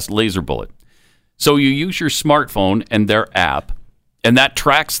industry's best laser bullet. So you use your smartphone and their app, and that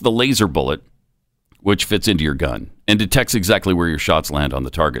tracks the laser bullet, which fits into your gun, and detects exactly where your shots land on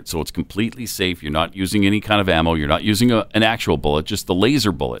the target. So it's completely safe. You're not using any kind of ammo. You're not using an actual bullet, just the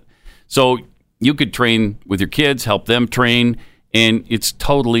laser bullet. So you could train with your kids, help them train, and it's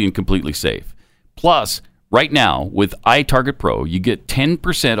totally and completely safe. Plus, right now, with iTarget Pro, you get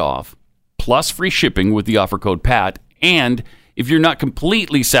 10% off, plus free shipping with the offer code PAT, and if you're not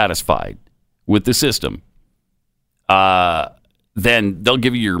completely satisfied with the system, then they'll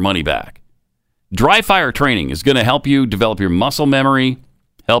give you your money back. Dry fire training is going to help you develop your muscle memory,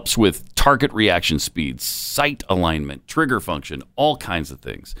 helps with target reaction speed, sight alignment, trigger function, all kinds of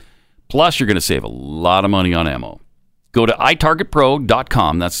things. Plus, you're going to save a lot of money on ammo. Go to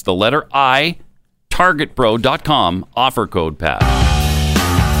itargetpro.com. That's the letter I, targetpro.com, offer code PAT.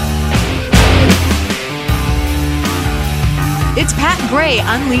 It's Pat Gray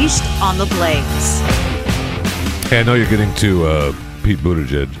Unleashed on the Blaze. Hey, I know you're getting to Pete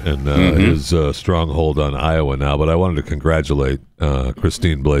Buttigieg and his stronghold on Iowa now, but I wanted to congratulate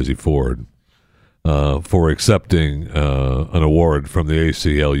Christine Blasey Ford for accepting an award from the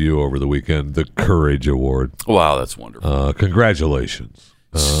ACLU over the weekend, the Courage Award. Wow, that's wonderful. Congratulations.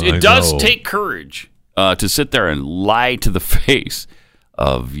 It does take courage to sit there and lie to the face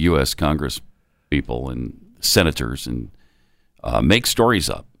of U.S. Congress people and senators and make stories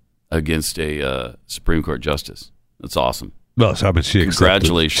up against a Supreme Court justice. That's awesome. Well, I mean,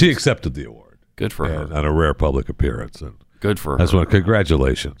 congratulations. She accepted the award. Good for her. On a rare public appearance. And good for her. That's one.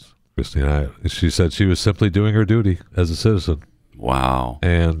 Congratulations, Christine. She said she was simply doing her duty as a citizen. Wow.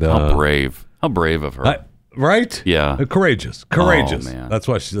 And how brave. How brave of her. Right? Yeah. Courageous. Oh, man. That's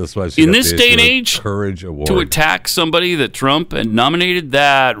why she in this day and age, Courage Award. To attack somebody that Trump had nominated,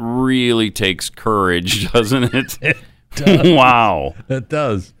 that really takes courage, doesn't it? It does. Wow. It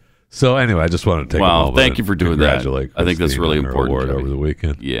does. So anyway, I just wanted to take a moment. Thank you for doing that. I think that's really on her important. award over the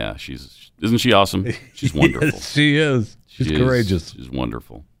weekend. Yeah, isn't she awesome? She's wonderful. Yes, she is. She's courageous. She's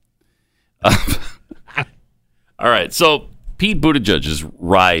wonderful. All right, so Pete Buttigieg's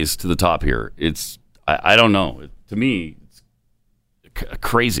rise to the top here. It's I don't know. To me, it's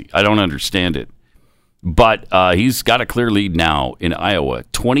crazy. I don't understand it. But he's got a clear lead now in Iowa,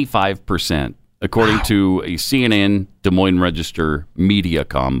 25%, according to a CNN Des Moines Register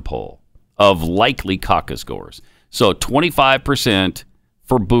Mediacom poll of likely caucus goers. So 25%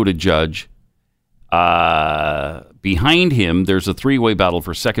 for Buttigieg. Behind him, there's a three-way battle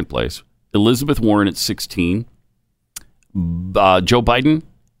for second place. Elizabeth Warren at 16, Joe Biden,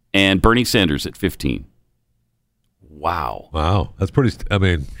 and Bernie Sanders at 15. Wow. That's pretty,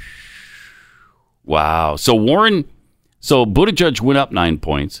 wow. So Buttigieg went up 9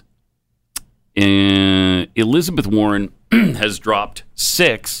 points. And Elizabeth Warren has dropped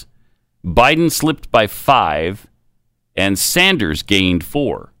 6. Biden slipped by 5. And Sanders gained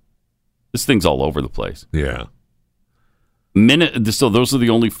 4. This thing's all over the place. Yeah. So those are the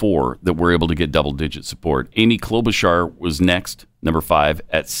only 4 that were able to get double-digit support. Amy Klobuchar was next, number 5,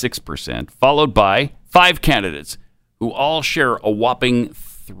 at 6%, followed by 5 candidates who all share a whopping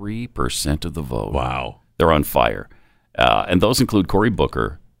 3% of the vote. Wow. They're on fire. And those include Cory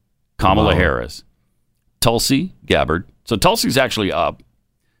Booker, Kamala Harris, Tulsi Gabbard. So Tulsi's actually up.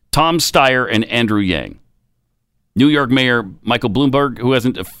 Tom Steyer and Andrew Yang. New York Mayor Michael Bloomberg, who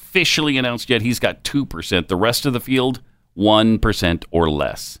hasn't officially announced yet, he's got 2%. The rest of the field, 1% or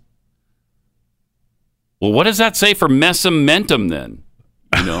less. Well, what does that say for Messimentum then?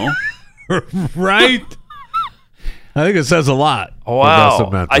 You know? Right? I think it says a lot. Wow.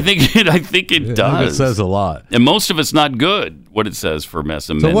 I think it does. I think it says a lot. And most of it's not good, what it says for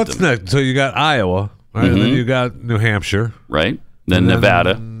Messimentum. So what's next? So you got Iowa, right? And then you got New Hampshire. Right. Then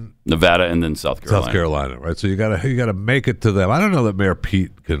Nevada, and then South Carolina. South Carolina, right? So you got to make it to them. I don't know that Mayor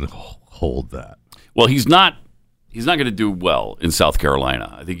Pete can hold that. Well, he's not going to do well in South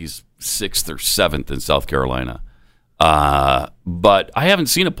Carolina. I think he's 6th or 7th in South Carolina. But I haven't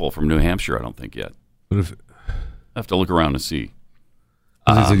seen a poll from New Hampshire, I don't think yet. I have to look around and see.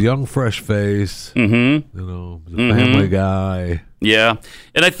 He's a young, fresh face. Mm-hmm. You know, he's a family guy. Yeah,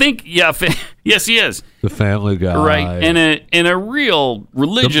 and I think yes, he is the family guy, right? And a real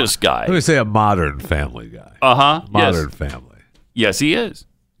religious guy. Let me say a modern family guy. Modern family. Yes, he is.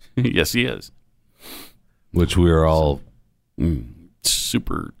 Yes, he is. Which we are all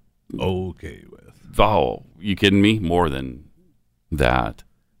super okay with. Oh, you kidding me? More than that.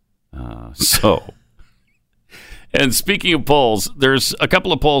 And speaking of polls, there's a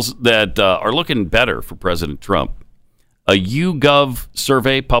couple of polls that are looking better for President Trump. A YouGov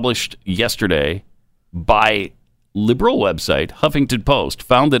survey published yesterday by liberal website Huffington Post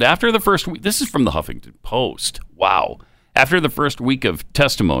found that after the first week, this is from the Huffington Post. Wow. After the first week of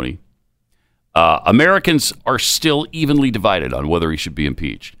testimony, Americans are still evenly divided on whether he should be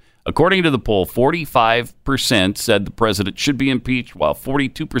impeached. According to the poll, 45% said the president should be impeached, while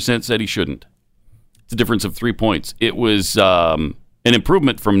 42% said he shouldn't. It's a difference of 3 points. It was an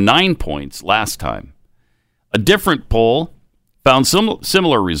improvement from 9 points last time. A different poll found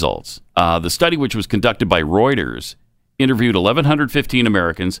similar results. The study, which was conducted by Reuters, interviewed 1,115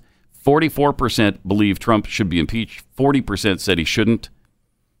 Americans. 44% believe Trump should be impeached. 40% said he shouldn't.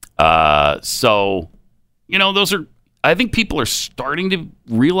 So, those are, I think people are starting to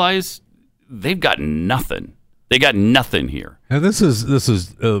realize they've got nothing. They got nothing here. And this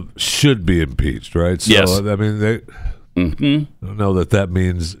is should be impeached, right? So, yes. I mean, they don't know that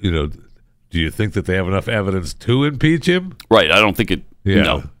means, do you think that they have enough evidence to impeach him? Right. I don't think it. Yeah.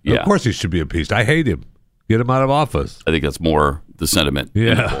 No. Yeah. Of course he should be impeached. I hate him. Get him out of office. I think that's more the sentiment.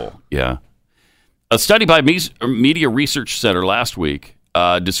 Yeah. In the poll. Yeah. A study by Media Research Center last week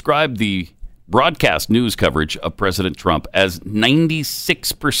described the broadcast news coverage of President Trump as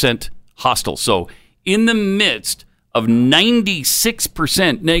 96% hostile. So in the midst of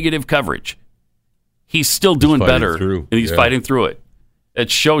 96% negative coverage, he's still doing better, and he's fighting through it. It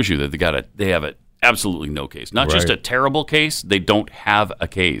shows you that they have absolutely no case. Not just a terrible case, they don't have a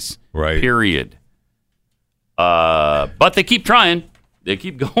case. Right. Period. But they keep trying. They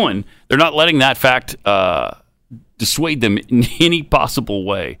keep going. They're not letting that fact dissuade them in any possible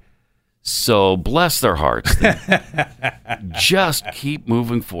way. So bless their hearts. They just keep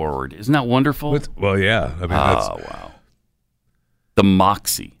moving forward. Isn't that wonderful? Well, yeah. I mean, wow. The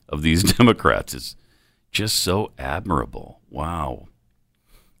moxie of these Democrats is just so admirable. Wow.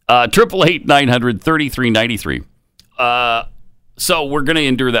 888-900-3393. So we're going to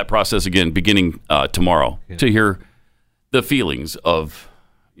endure that process again beginning tomorrow to hear the feelings of,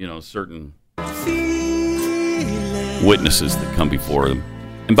 certain witnesses that come before them.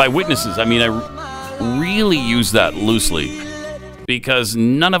 And by witnesses, I mean I really use that loosely because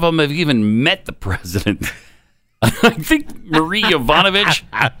none of them have even met the president. I think Marie Yovanovitch,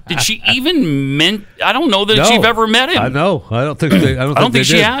 did she even I don't know that she've ever met him. I know. I don't think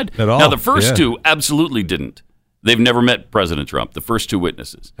she had at all. Now the first two absolutely didn't. They've never met President Trump. The first two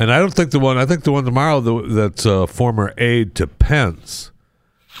witnesses. And I think the one tomorrow that's a former aide to Pence,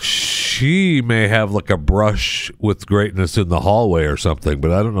 she may have like a brush with greatness in the hallway or something,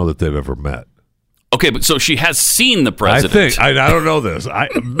 but I don't know that they've ever met. Okay, but so she has seen the president. I don't know this.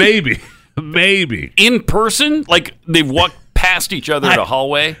 Maybe. In person? Like they've walked past each other in a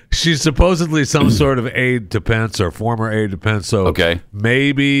hallway? She's supposedly some sort of aide to Pence or former aide to Pence. So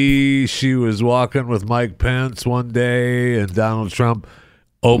maybe she was walking with Mike Pence one day and Donald Trump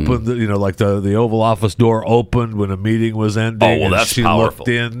opened, like the Oval Office door opened when a meeting was ending. Oh, well, that's she powerful. Looked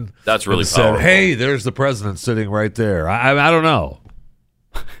in. That's really and powerful. Said, hey, there's the president sitting right there. I don't know.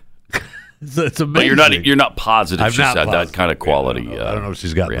 It's amazing. But you're not positive I'm she's not had positive. that kind of quality. I don't know if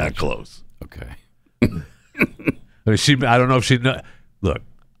she's gotten that close. Okay. I mean, I don't know if she look.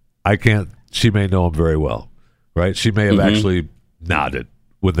 I can't. She may know him very well, right? She may have actually nodded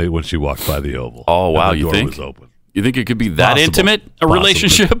when she walked by the Oval. Oh wow! And the You door think? was open. You think it could be that intimate a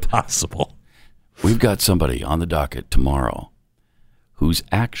relationship? Possible. We've got somebody on the docket tomorrow who's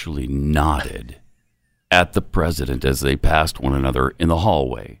actually nodded at the president as they passed one another in the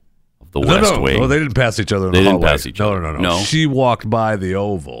hallway of the West Wing. No, they didn't pass each other in They the didn't hallway. pass each other. No. She walked by the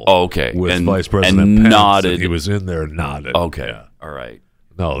Oval. Oh, okay. With And- Vice President and Pence, nodded. and he was in there and nodded. Okay. Yeah. All right.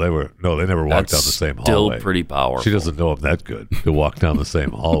 No, they never walked That's down the same still hallway. pretty powerful. She doesn't know him that good to walk down the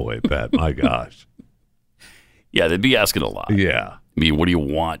same hallway, Pat. My gosh. Yeah, they'd be asking a lot. Yeah. I mean, what do you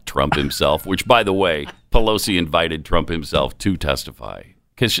want, Trump himself? Which, by the way, Pelosi invited Trump himself to testify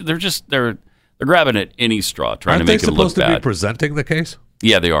because they're grabbing at any straw, trying Aren't to make they him look supposed to bad. be presenting the case?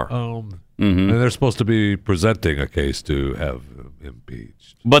 Yeah, they are. And they're supposed to be presenting a case to have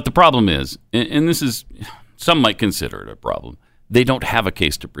impeached. But the problem is, and this is, some might consider it a problem, they don't have a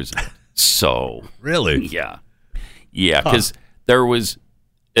case to present. So really, yeah, because there was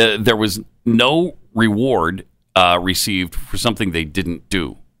no reward received for something they didn't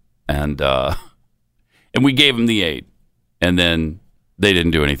do, and we gave them the aid, and then they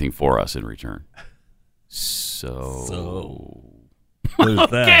didn't do anything for us in return. So there's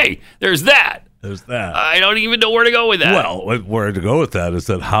okay, there's that. There's that. I don't even know where to go with that. Well, where to go with that is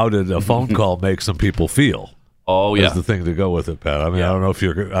that how did a phone call make some people feel? Oh yeah, is the thing to go with it, Pat. I mean, I don't know if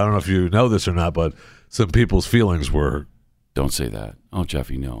you know this or not, but some people's feelings were. Don't say that. Oh,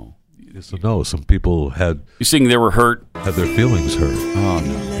 Jeffy, no. So no, some people had. You saying they were hurt? Had their feelings hurt. Oh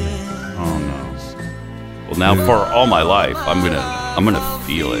no. Oh no. Well, now for all my life, I'm gonna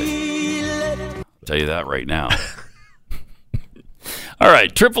feel it. I'll tell you that right now. All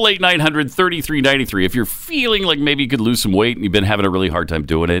right, 888-900-3393. If you're feeling like maybe you could lose some weight and you've been having a really hard time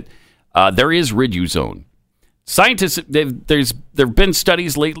doing it, there is Riduzone. Scientists, there have been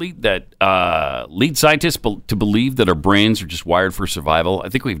studies lately that lead scientists to believe that our brains are just wired for survival. I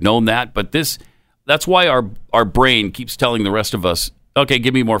think we've known that, but that's why our brain keeps telling the rest of us, okay,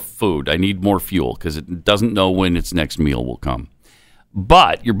 give me more food. I need more fuel because it doesn't know when its next meal will come.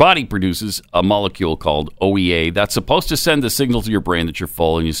 But your body produces a molecule called OEA that's supposed to send the signal to your brain that you're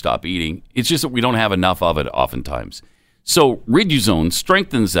full and you stop eating. It's just that we don't have enough of it oftentimes. So Riduzone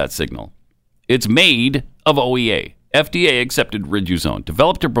strengthens that signal. It's made of OEA, FDA-accepted Riduzone,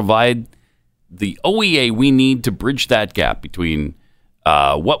 developed to provide the OEA we need to bridge that gap between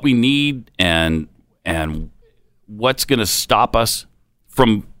what we need and what's going to stop us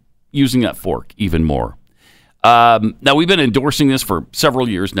from using that fork even more. Now, we've been endorsing this for several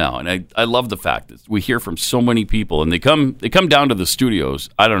years now, and I love the fact that we hear from so many people, and they come down to the studios,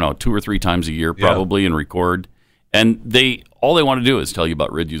 I don't know, 2 or 3 times a year probably, and record, and all they want to do is tell you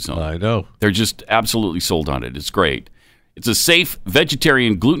about Riduzone. I know. They're just absolutely sold on it. It's great. It's a safe,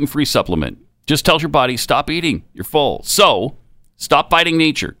 vegetarian, gluten-free supplement. Just tells your body, stop eating. You're full. So, stop fighting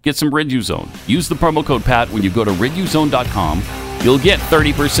nature. Get some Riduzone. Use the promo code PAT when you go to riduzone.com. You'll get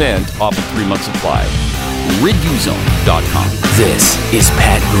 30% off a 3-month supply. Riduzone.com. This is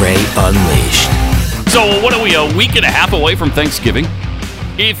Pat Gray Unleashed. So, what are we, a week and a half away from Thanksgiving?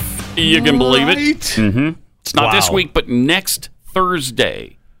 If you can believe it. Mm-hmm. It's not this week, but next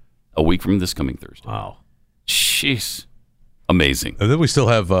Thursday. A week from this coming Thursday. Wow. Jeez. Amazing. And then we still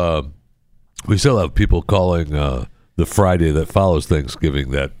have people calling the Friday that follows Thanksgiving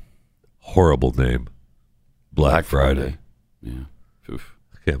that horrible name, Black Friday. Yeah. Oof.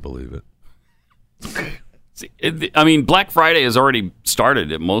 I can't believe it. I mean, Black Friday has already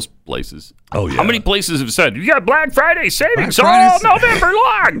started at most places. Oh, yeah. How many places have said, you got Black Friday savings Black all Friday's- November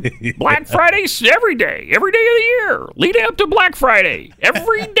long? Black Friday's every day of the year, leading up to Black Friday,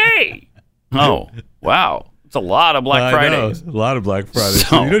 every day. Oh, wow. It's a lot of Black Fridays. A lot of Black Fridays.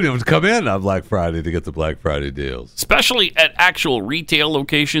 So- You don't even come in on Black Friday to get the Black Friday deals. Especially at actual retail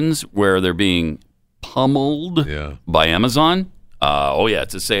locations where they're being pummeled by Amazon.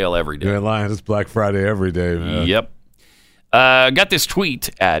 It's a sale every day. You're in line. It's Black Friday every day, man. Yep. Got this tweet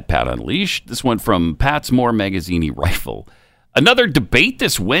at Pat Unleashed. This one from Pat's More Magazine Rifle. Another debate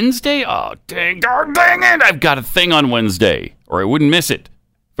this Wednesday? Oh, dang it. I've got a thing on Wednesday, or I wouldn't miss it.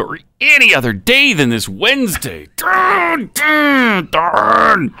 For any other day than this Wednesday. Darn.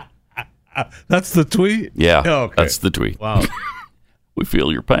 That's the tweet? Yeah, Oh, okay. that's the tweet. Wow. We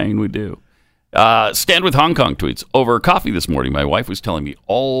feel your pain. We do. Stand with Hong Kong tweets. Over coffee this morning, my wife was telling me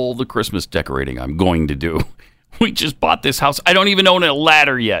all the Christmas decorating I'm going to do. We just bought this house. I don't even own a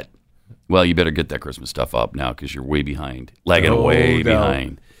ladder yet. Well, you better get that Christmas stuff up now because you're way behind. Lagging way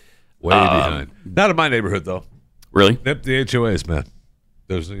behind. Way behind. Not in my neighborhood, though. Really? Yep, the HOAs, man.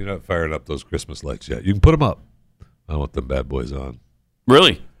 You're not firing up those Christmas lights yet. You can put them up. I don't want them bad boys on.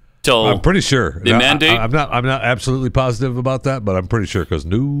 Really? I'm pretty sure. They mandate? I'm not absolutely positive about that, but I'm pretty sure because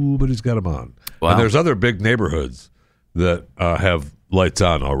nobody's got them on. Wow. And there's other big neighborhoods that have lights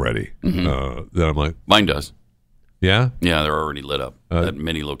on already. That I'm like, mine does. Yeah? Yeah, they're already lit up at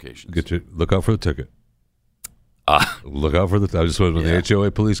many locations. Look out for the ticket. Look out for the. I just went when the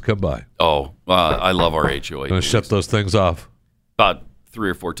HOA police come by. Oh, I love our HOA. Gonna shut those things off. About 3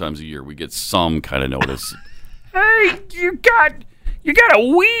 or 4 times a year, we get some kind of notice. Hey, you got a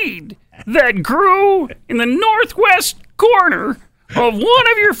weed that grew in the northwest corner of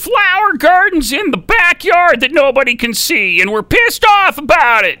one of your flower gardens in the backyard that nobody can see, and we're pissed off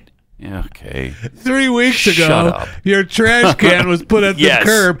about it. Yeah, okay. 3 weeks Shut ago, up. your trash can was put at the Yes.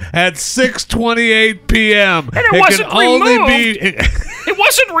 curb at 6:28 p.m. And it wasn't can only removed. It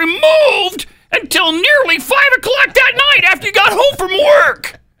wasn't removed until nearly 5 o'clock that night after you got home from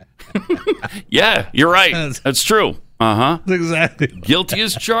work. Yeah, you're right. That's true. Uh-huh. Exactly. Guilty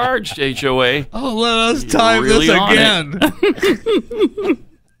as charged, HOA. Oh, let us time really this on again.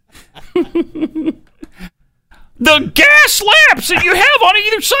 The gas lamps that you have on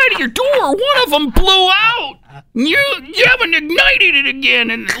either side of your door, one of them blew out. You haven't ignited it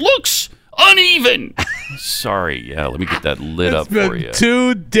again, and it looks uneven. Sorry. Yeah, let me get that lit up It's for you. been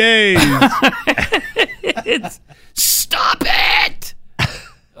 2 days. Stop it!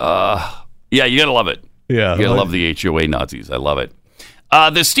 Yeah, you gotta love it. Yeah, you gotta love the HOA Nazis. I love it.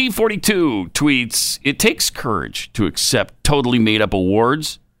 The Steve 42 tweets: "It takes courage to accept totally made up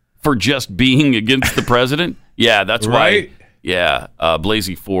awards for just being against the president." Yeah, that's Right? why. Yeah,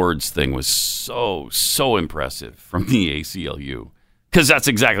 Blasey Ford's thing was so impressive from the ACLU because that's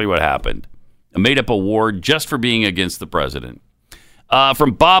exactly what happened. A made up award just for being against the president.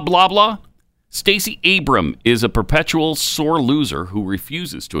 From Bob Blabla. Stacey Abram is a perpetual sore loser who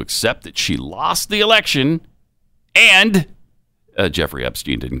refuses to accept that she lost the election and Jeffrey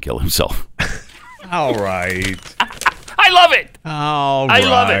Epstein didn't kill himself. All right. I love it. All I right.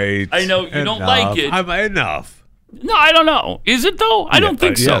 love it. I know you don't like it. Enough. No, I don't know. Is it though? I don't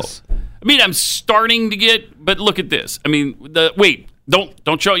think so. Yes. I mean, I'm starting to get, but look at this. I mean,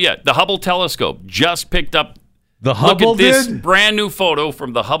 don't show it yet. The Hubble telescope just picked up. The Hubble Look at this did? brand new photo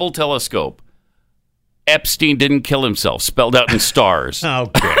from the Hubble telescope. Epstein didn't kill himself, spelled out in stars.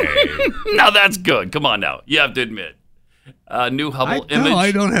 Okay. Now that's good. Come on now. You have to admit. New Hubble image. No,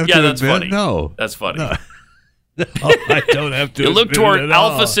 I don't have yeah, to that's admit. funny. No. That's funny. No, I don't have to You look admit toward it at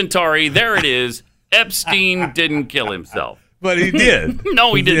Alpha all. Centauri. There it is. Epstein didn't kill himself. But he did.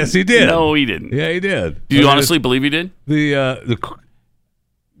 No, he didn't. Yes, he did. No, he didn't. Yeah, he did. Do you honestly believe he did? Do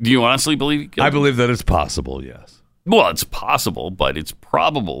you honestly believe he killed I believe that it's possible, yes. Well, it's possible, but it's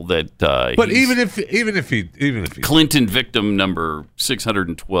probable that. But he's even if he Clinton victim number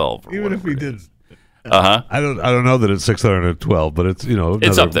 612. Or even if he did, Uh-huh. I don't know that it's 612, but it's It's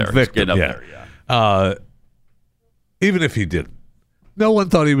another up there. It's Victim, getting up there, yeah. Even if he didn't, no one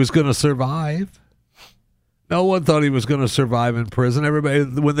thought he was going to survive. No one thought he was going to survive in prison. Everybody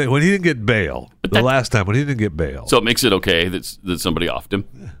when he didn't get bail last time when he didn't get bail. So it makes it okay that somebody offed him.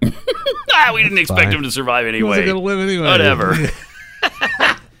 We didn't expect Fine. him to survive He anyway. wasn't going to live anyway. Whatever.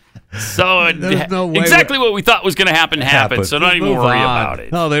 So There's no way exactly what we thought was going to happen happened. So don't even Move worry on. about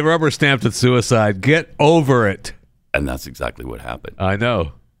it. No, they rubber stamped it suicide. Get over it. And that's exactly what happened. I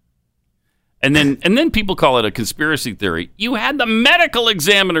know. And then people call it a conspiracy theory. You had the medical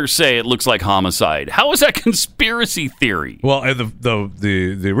examiner say it looks like homicide. How is that conspiracy theory? Well, and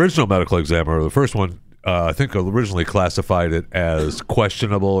the original medical examiner, the first one, I think originally classified it as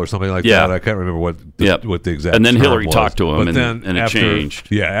questionable or something like that. I can't remember what the exact. And then term Hillary was. talked to him, but then and it after, changed.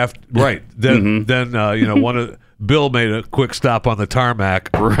 Yeah, right. Then one of Bill made a quick stop on the tarmac.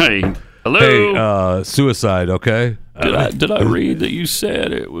 Right. Hello. Hey, suicide. Okay. Did I read that you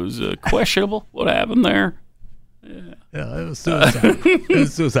said it was questionable? What happened there? Yeah, it was suicide. It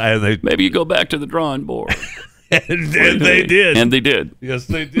was suicide. Maybe you go back to the drawing board. and they did. And they did. Yes,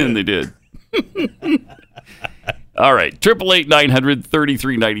 they did. And they did. All right.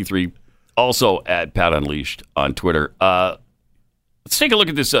 888-900-3393. Also at Pat Unleashed on Twitter. Let's take a look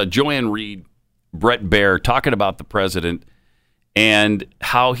at this Joanne Reed, Brett Baer talking about the president and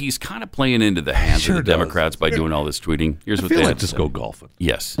how he's kind of playing into the hands of the Democrats by doing all this tweeting. Here's what they had to just go golfing.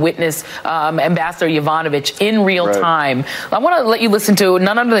 Yes. Witness Ambassador Yovanovitch in real time. I want to let you listen to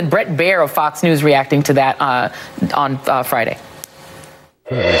none other than Brett Baer of Fox News reacting to that on Friday.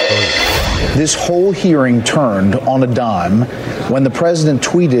 This whole hearing turned on a dime when the president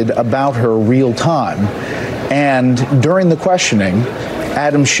tweeted about her real time. And during the questioning,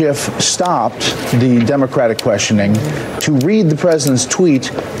 Adam Schiff stopped the Democratic questioning to read the president's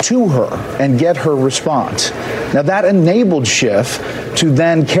tweet to her and get her response. Now, that enabled Schiff to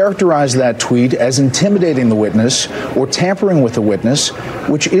then characterize that tweet as intimidating the witness or tampering with the witness,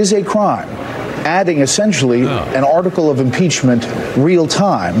 which is a crime, adding essentially an article of impeachment real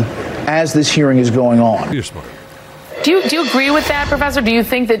time as this hearing is going on. You're smart. Do you agree with that, Professor? Do you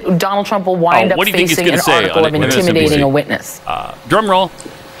think that Donald Trump will wind up facing an article of intimidating a witness? Drum roll.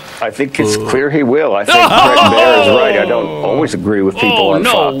 I think it's clear he will. I think Brett Baer is right. I don't always agree with people on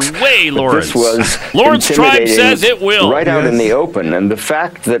Fox. No way, Lawrence. This was Lawrence Tribe says it will. Right out in the open. And the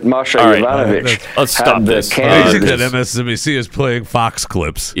fact that Masha Yovanovitch let's stop this. Amazing that MSNBC is playing Fox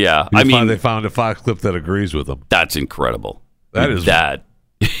clips. Yeah, they found a Fox clip that agrees with them. That's incredible. That is that.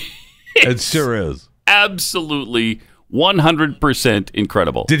 It sure is. Absolutely 100%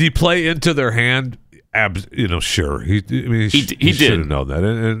 incredible. Did he play into their hand? Sure. He did. Should have known that,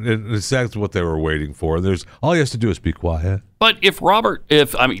 and that's what they were waiting for. All he has to do is be quiet. But if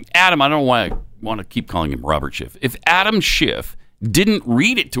Adam, I don't want to keep calling him Robert Schiff. If Adam Schiff didn't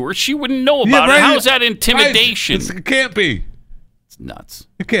read it to her, she wouldn't know about it. How is that intimidation? Right. It can't be. It's nuts.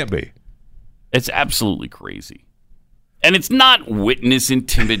 It can't be. It's absolutely crazy. And it's not witness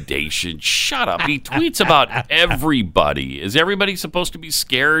intimidation. Shut up. He tweets about everybody. Is everybody supposed to be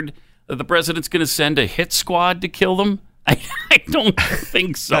scared that the president's going to send a hit squad to kill them? I don't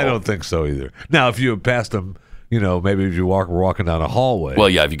think so. I don't think so either. Now, if you had passed him, maybe if you were walking down a hallway. Well,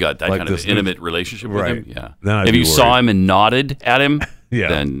 yeah, if you got that kind of an intimate relationship with him, yeah. Then if you saw him and nodded at him,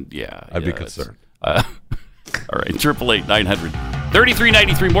 then I'd be concerned. All right,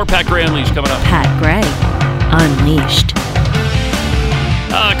 888-900-3393. More Pat Gray Unleashed coming up. Pat Gray Unleashed.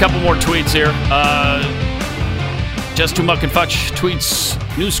 A couple more tweets here. Just Too Muck and Futch tweets,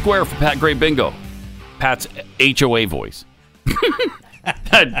 new square for Pat Gray Bingo. Pat's HOA voice.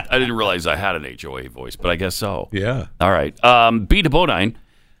 I didn't realize I had an HOA voice, but I guess so. Yeah. All right. B to Bodine.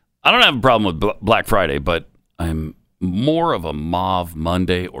 I don't have a problem with Black Friday, but I'm more of a Mauve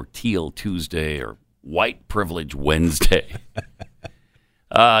Monday or Teal Tuesday or White Privilege Wednesday.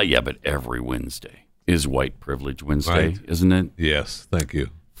 But every Wednesday is White Privilege Wednesday, isn't it? Yes. Thank you.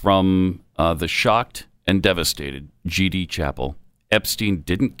 From the shocked and devastated G.D. Chapel, Epstein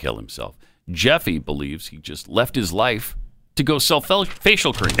didn't kill himself. Jeffy believes he just left his life to go sell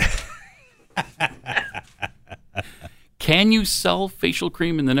facial cream. Can you sell facial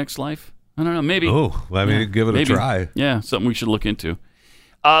cream in the next life? I don't know. Maybe. Oh, give it a try. Yeah, something we should look into.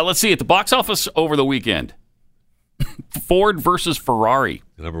 Let's see. At the box office over the weekend, Ford versus Ferrari.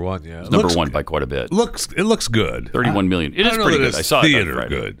 Number one, yeah. It's number one by quite a bit. It looks good. 31 million. It is pretty good. I saw theater it.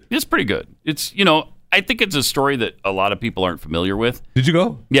 Good. It's pretty good. It's, I think it's a story that a lot of people aren't familiar with. Did you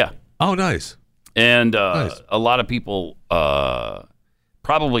go? Yeah. Oh, nice. And a lot of people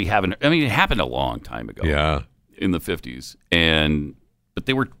probably haven't. I mean, it happened a long time ago. Yeah. In the 50s. But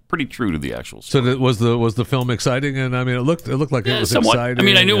they were pretty true to the actual story. So was the film exciting? And I mean, it looked like it was somewhat exciting. I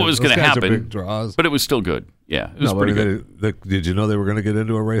mean, I knew it was going to happen. Big draws. But it was still good. Yeah, it was pretty good. Did you know they were going to get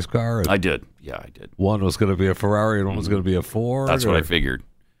into a race car? I did. Yeah, I did. One was going to be a Ferrari and one was going to be a Ford. That's what I figured. I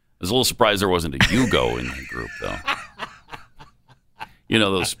was a little surprised there wasn't a Yugo in the group, though.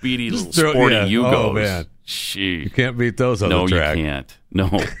 Those speedy little sporty Yugos. Oh, man. Gee. You can't beat those on the track. No, you can't. No,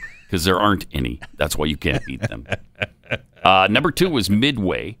 because there aren't any. That's why you can't beat them. Number 2 was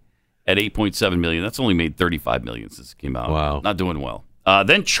Midway at $8.7 million. That's only made $35 million since it came out. Wow. Not doing well.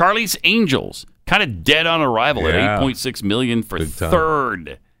 Then Charlie's Angels, kind of dead on arrival at $8.6 million for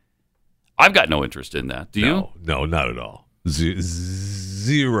third. I've got no interest in that. Do you? No, not at all.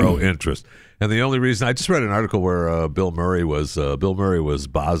 Zero interest. And the only reason I just read an article where Bill Murray was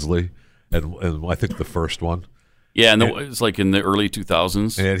Bosley, and I think the first one. Yeah, and it was like in the early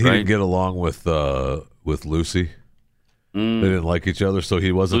 2000s. And he didn't get along with Lucy. They didn't like each other, so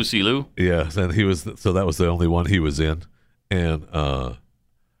he wasn't. Lucy Liu? Yeah, and he was. So that was the only one he was in, and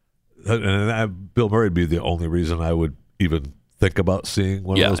Bill Murray would be the only reason I would even think about seeing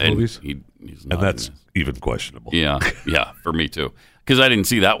one of those movies. He's and that's even questionable. Yeah, for me too, because I didn't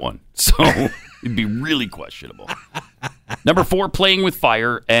see that one, so it'd be really questionable. Number 4, Playing with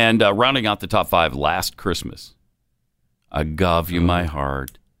Fire, and rounding out the top 5, Last Christmas. I gave you my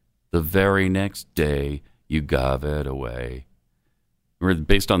heart. The very next day, you gave it away. We're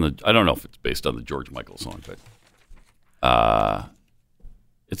based on I don't know if it's based on the George Michael song, but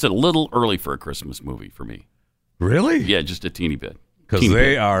it's a little early for a Christmas movie for me. Really? Yeah, just a teeny bit. Because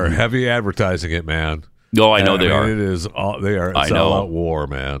they are heavy advertising it, man. No, I know they are. It is all they are. It's all out war,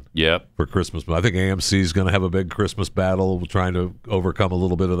 man. Yep. For Christmas, I think AMC is going to have a big Christmas battle, trying to overcome a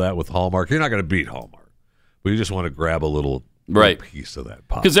little bit of that with Hallmark. You're not going to beat Hallmark, but you just want to grab a little piece of that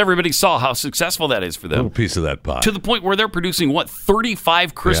pie. Because everybody saw how successful that is for them. A little piece of that pie. To the point where they're producing,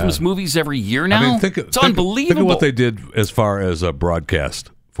 35 Christmas movies every year now? I mean, it's unbelievable. Think of what they did as far as a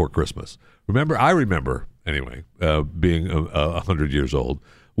broadcast for Christmas. I remember, anyway, being 100 years old,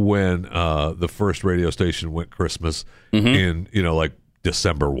 when the first radio station went Christmas in, like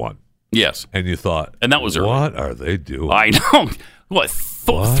December 1. Yes. And you thought, and that was early. What are they doing? I know. What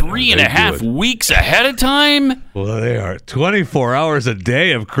 3.5 weeks ahead of time? Well, they are 24 hours a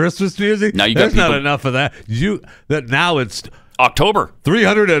day of Christmas music. Now There's not enough of that. Now it's October.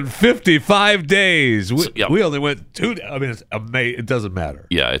 355 days. We only went 2. I mean, it's amazing. It doesn't matter.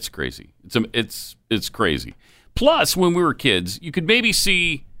 Yeah, it's crazy. It's crazy. Plus, when we were kids, you could maybe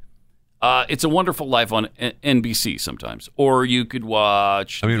see It's a Wonderful Life on NBC sometimes, or you could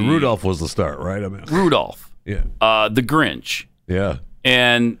watch. Rudolph was the start, right? Rudolph. Yeah. The Grinch. Yeah.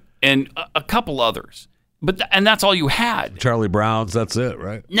 And a couple others, and that's all you had. Charlie Brown's. That's it,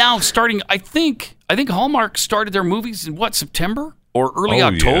 right? Now, starting, I think Hallmark started their movies in September or early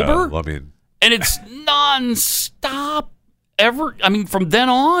October. Yeah. And it's nonstop ever. From then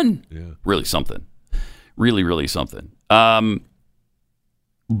on, really something, really, really something. But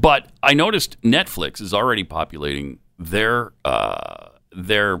I noticed Netflix is already populating their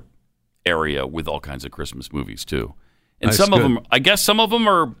area with all kinds of Christmas movies too. And some of them, I guess some of them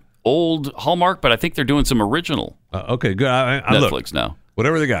are old Hallmark, but I think they're doing some original. Okay, good. Netflix now.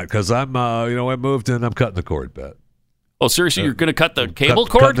 Whatever they got, because I'm, I moved in. I'm cutting the cord, Bet. Oh, seriously, you're going to cut the cable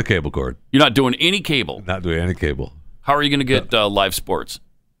cord? Cut the cable cord. You're not doing any cable? Not doing any cable. How are you going to get live sports?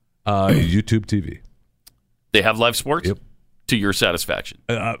 YouTube TV. They have live sports? Yep. To your satisfaction?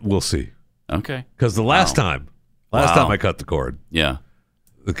 We'll see. Okay. Because the last time I cut the cord, the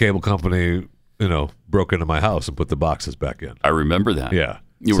cable company, broke into my house and put the boxes back in. I remember that. Yeah.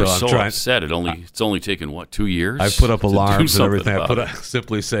 You were so upset. It's only taken 2 years? I put up alarms and everything. I put up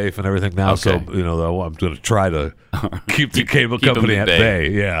Simply Safe and everything now. Okay. So I'm going to try to keep the cable company at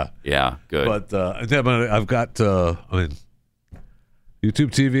bay. Yeah. Yeah. Good. But I've got. YouTube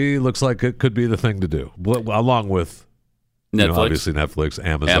TV looks like it could be the thing to do, along with Netflix. Obviously Netflix,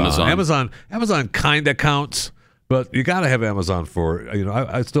 Amazon kind of counts. But you got to have Amazon for,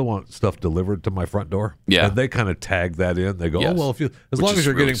 I still want stuff delivered to my front door. Yeah. And they kind of tag that in. They go, yes. as long as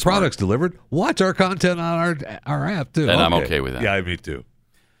you're getting products delivered, watch our content on our app too. And I'm okay with that. Yeah, me too.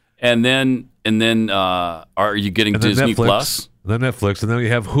 And then are you getting Disney Plus? Then Netflix. And then you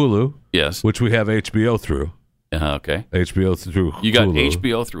have Hulu. Yes. Which we have HBO through. Okay. HBO through Hulu. You got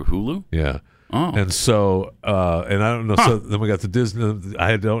HBO through Hulu? Yeah. Oh. And so, and I don't know. So then we got the Disney.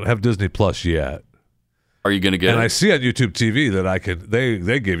 I don't have Disney Plus yet. Are you going to get and it? I see on YouTube TV that I can.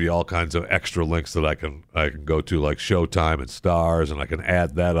 They give you all kinds of extra links that I can go to, like Showtime and Stars, and I can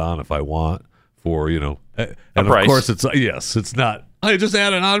add that on if I want for and of course it's not. I just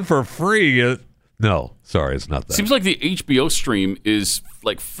add it on for free. No, sorry, it's not that. Seems like the HBO stream is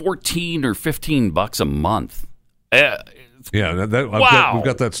like $14 or $15 a month. Yeah, wow. We've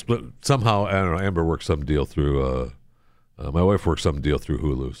got that split somehow. I don't know. Amber works some deal through. My wife works some deal through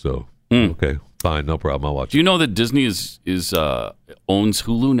Hulu. So okay. Fine, no problem. I'll watch it. Do you know that Disney owns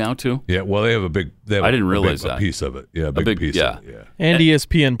Hulu now too? Yeah, well, they have a big. I didn't realize that. A piece of it. Yeah, a big piece. Of it. Yeah, and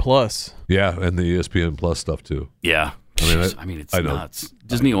ESPN Plus. Yeah, and the ESPN Plus stuff too. Yeah, it's nuts.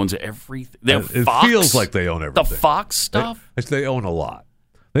 Disney owns everything. It feels like they own everything. The Fox stuff. They own a lot.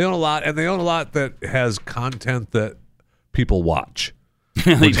 They own a lot, and they own a lot that has content that people watch.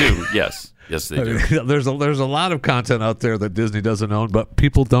 They do. Yes. Yes, they do. There's a lot of content out there that Disney doesn't own, but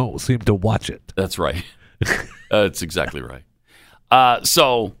people don't seem to watch it. That's right. That's exactly right.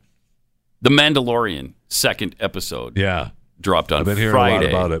 So The Mandalorian second episode. Yeah. Dropped on I've been hearing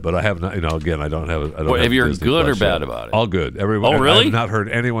Friday. a lot about it, but I have not. Again, I don't have it. Have you heard good or bad about it? All good. Everyone. Oh, really? I've not heard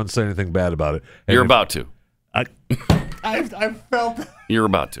anyone say anything bad about it. And You're about to. I felt. You're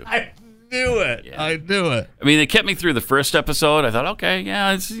about to. I knew it. Yeah. I knew it. I mean, they kept me through the first episode. I thought, okay,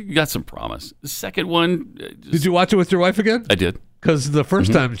 yeah, it's got some promise. The second one. Did you watch it with your wife again? I did. Because the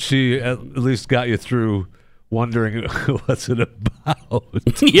first time she at least got you through wondering what's it about.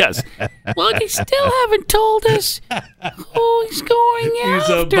 Yes. Well, they still haven't told us who he's going after. He's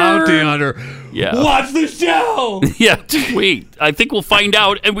a bounty hunter. Yeah. Watch the show. Yeah, just wait. I think we'll find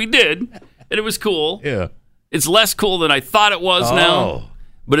out, and we did, and it was cool. Yeah. It's less cool than I thought it was now,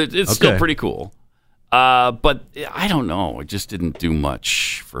 but it's still pretty cool. But I don't know. It just didn't do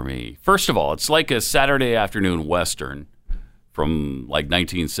much for me. First of all, it's like a Saturday afternoon Western from like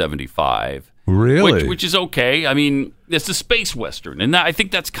 1975. Really? Which is okay. I mean, it's a space Western, and I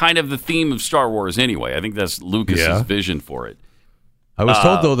think that's kind of the theme of Star Wars anyway. I think that's Lucas's vision for it. I was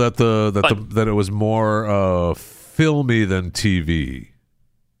told, though, that it was more filmy than TV.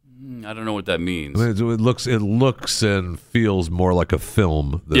 I don't know what that means. I mean, it looks and feels more like a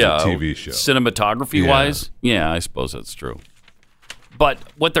film than a TV show. Cinematography-wise, yeah, I suppose that's true. But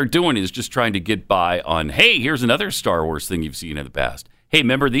what they're doing is just trying to get by on, hey, here's another Star Wars thing you've seen in the past. Hey,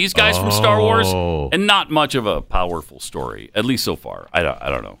 remember these guys from Star Wars? And not much of a powerful story, at least so far. I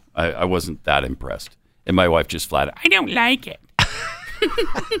don't know. I wasn't that impressed. And my wife just flat out, I don't like it.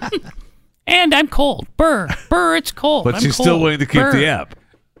 And I'm cold. Burr, it's cold. But she's still willing to keep the app.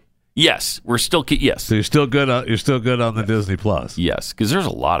 Yes, we're still yes. So you're still good on the Disney Plus. Yes, because there's a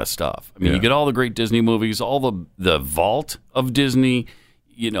lot of stuff. I mean, you get all the great Disney movies, all the vault of Disney,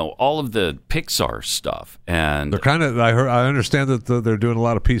 all of the Pixar stuff, and they're kind of. I understand that they're doing a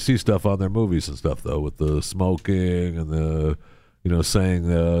lot of PC stuff on their movies and stuff, though, with the smoking and the, saying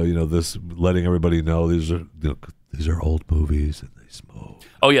this, letting everybody know these are old movies and they smoke.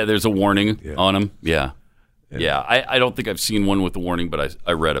 Oh yeah, there's a warning on them. Yeah. Yeah, I don't think I've seen one with the warning, but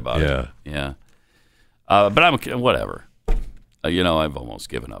I read about it. Yeah. But I'm whatever. I've almost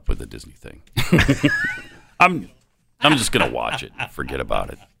given up with the Disney thing. I'm just gonna watch it. Forget about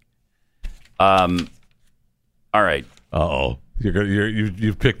it. All right. Uh-oh.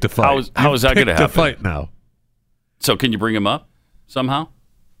 You've picked a fight. How is that gonna happen? A fight now. So can you bring him up somehow?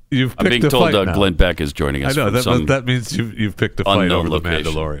 I'm being told Glenn Beck is joining us. I know that means you've picked a fight over location. The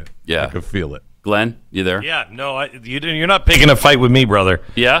Mandalorian. Yeah, I can feel it. Glenn, you there? Yeah, no, you're not picking a fight with me, brother.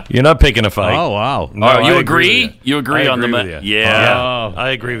 Yeah, you're not picking a fight. Oh wow! No, you agree? You agree on the yeah? I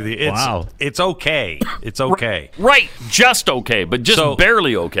agree with you. It's okay. It's okay. Right, just okay, but just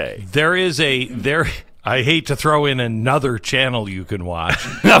barely okay. I hate to throw in another channel you can watch.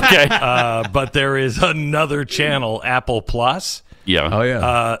 Okay, but there is another channel, Apple Plus. Yeah. Oh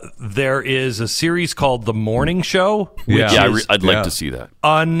yeah. There is a series called The Morning Show. Which I'd like to see that.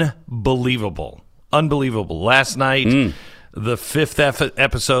 Unbelievable. Last night, the 5th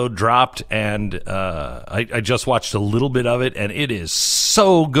episode dropped, and I just watched a little bit of it, and it is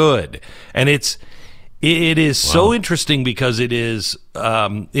so good. And it is so interesting because it's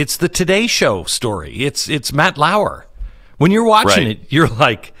the Today Show story. It's Matt Lauer. When you're watching it, you're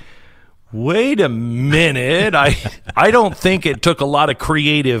like, wait a minute. I don't think it took a lot of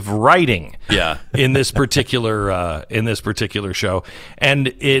creative writing in this particular show. And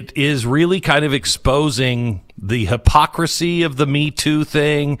it is really kind of exposing the hypocrisy of the Me Too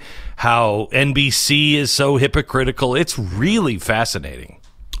thing, how NBC is so hypocritical. It's really fascinating.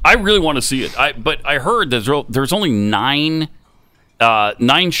 I really want to see it. But I heard there's only 9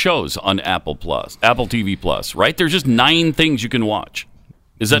 shows on Apple TV Plus, right? There's just 9 things you can watch.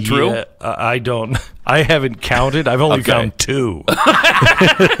 Is that true? Yeah, I haven't counted. I've only found 2.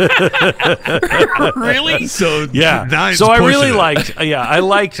 Really? So I really liked. Yeah, I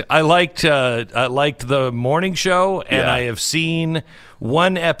liked the morning show, and I have seen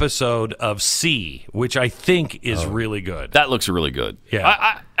one episode of C, which I think is really good. That looks really good.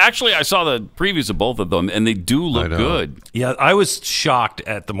 Yeah. I saw the previews of both of them, and they do look good. Yeah, I was shocked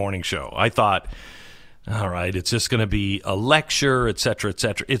at the morning show. I thought, all right, it's just going to be a lecture, et cetera, et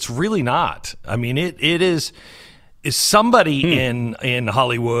cetera. It's really not. I mean, it is somebody in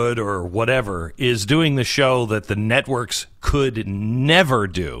Hollywood or whatever is doing the show that the networks could never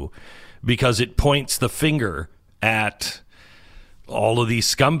do because it points the finger at all of these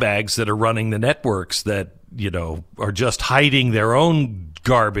scumbags that are running the networks that, are just hiding their own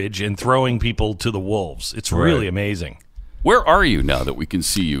garbage and throwing people to the wolves. It's really amazing. Where are you now that we can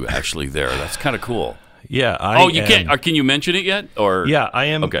see you actually there? That's kind of cool. Yeah. You can't. Can you mention it yet? Or I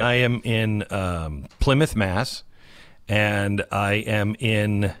am. Okay. I am in Plymouth, Mass, and I am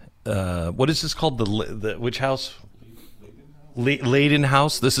in what is this called? The which house? Leyden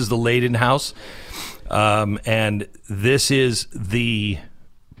House. This is the Leyden House. And this is the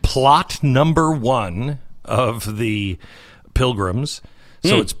plot number 1 of the Pilgrims.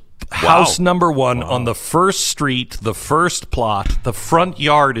 So it's house number 1 on the first street, the first plot. The front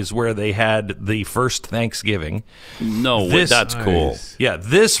yard is where they had the first Thanksgiving. No, that's cool. Yeah,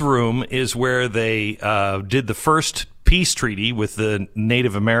 this room is where they did the first peace treaty with the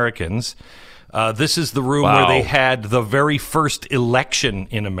Native Americans. This is the room where they had the very first election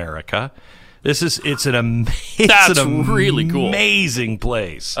in America. It's an really cool, amazing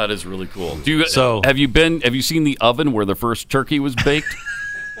place. That is really cool. Have you seen the oven where the first turkey was baked?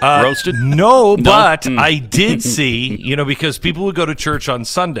 Roasted? No, but I did see, because people would go to church on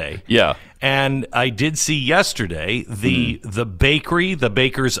Sunday. Yeah. And I did see yesterday the bakery, the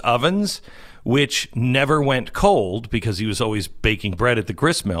baker's ovens, which never went cold because he was always baking bread at the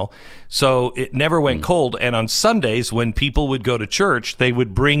grist mill. So it never went cold. And on Sundays, when people would go to church, they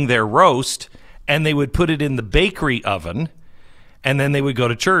would bring their roast and they would put it in the bakery oven. And then they would go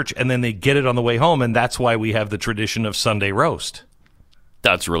to church and then they'd get it on the way home. And that's why we have the tradition of Sunday roast.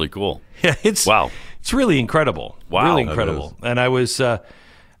 That's really cool. Yeah, it's really incredible. Wow, really incredible. And I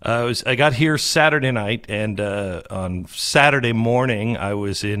I got here Saturday night, and on Saturday morning I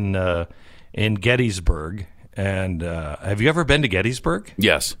was in Gettysburg. And have you ever been to Gettysburg?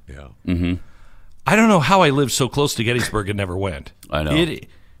 Yes. Yeah. Mm-hmm. I don't know how I lived so close to Gettysburg and never went. I know.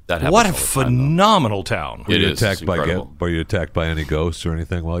 That what a phenomenal town! Were you attacked by any ghosts or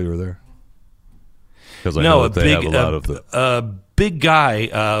anything while you were there? Because I no, know that they have a lot of the. Big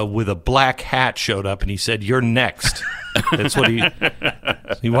guy with a black hat showed up and he said, "You're next." That's what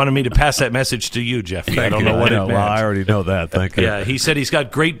he wanted me to pass that message to you, Jeffy. I don't know what it meant. Well, I already know that. Thank you. Yeah, he said he's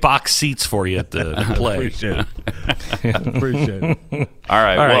got great box seats for you at the play. Appreciate it. All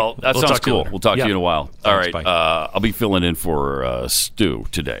right. Well, that We'll sounds talk to you cool. later. We'll talk to you in a while. All Thanks, right. bye. I'll be filling in for Stu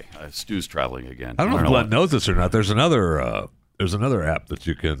today. Stu's traveling again. I don't know if Glenn knows this or not. There's another app that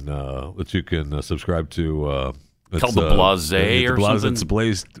you can subscribe to. It's called the Blaze or something? It's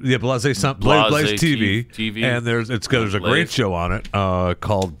Blaze. Yeah, Blaze TV. And there's a great show on it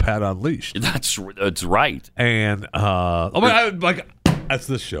called Pat Unleashed. That's right. And that's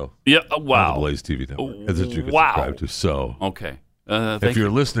this show. Yeah. Wow. On the Blaze TV network. That's what you can subscribe to. So okay. If you're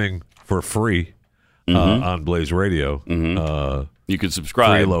listening for free on Blaze Radio, you could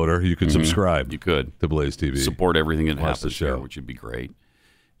subscribe. Freeloader. You could subscribe. You could to Blaze TV. Support everything that happens there, which would be great.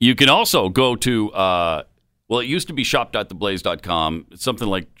 You can also go to. Well, it used to be shop.theblaze.com. It's something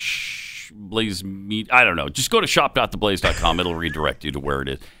like Blaze Meet. I don't know. Just go to shop.theblaze.com. It'll redirect you to where it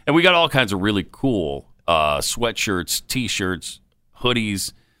is. And we got all kinds of really cool sweatshirts, T-shirts,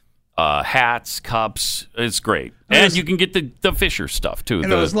 hoodies, hats, cups. It's great. And you can get the Fisher stuff, too.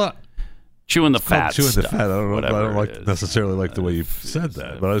 Chewing the fat Chewing stuff. the fat. I don't necessarily like the way you said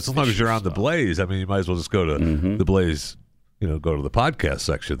that. But as long as you're on the Blaze, I mean, you might as well just go to the Blaze, go to the podcast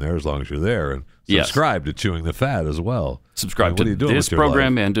section there as long as you're there and subscribe to Chewing the Fat as well. Subscribe what are you to doing this with your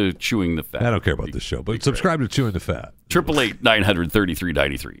program life? and to Chewing the Fat. I don't care about this show, but subscribe to Chewing the Fat.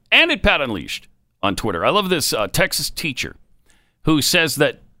 888-900-3393. And at Pat Unleashed on Twitter. I love this Texas teacher who says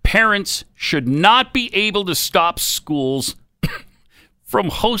that parents should not be able to stop schools from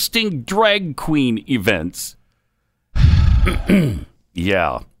hosting drag queen events.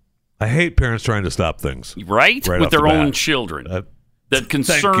 Yeah. I hate parents trying to stop things. Right? With their own children. That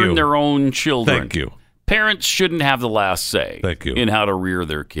concern their own children. Thank you. Parents shouldn't have the last say Thank you. in how to rear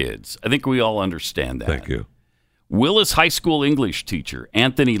their kids. I think we all understand that. Thank you. Willis High School English teacher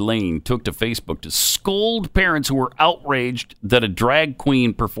Anthony Lane took to Facebook to scold parents who were outraged that a drag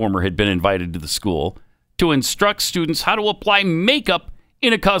queen performer had been invited to the school to instruct students how to apply makeup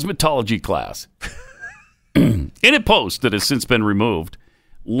in a cosmetology class. In a post that has since been removed,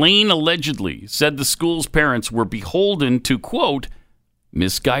 Lane allegedly said the school's parents were beholden to, quote,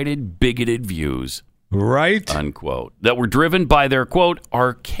 misguided, bigoted views, right, unquote, that were driven by their, quote,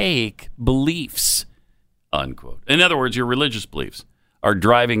 archaic beliefs, unquote. In other words, your religious beliefs are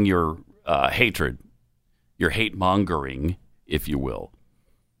driving your hatred, your hate-mongering, if you will.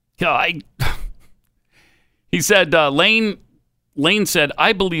 He said, Lane said,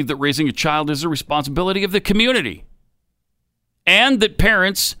 I believe that raising a child is a responsibility of the community and that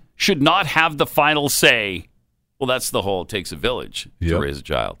parents should not have the final say. Well, that's the whole it takes a village to raise a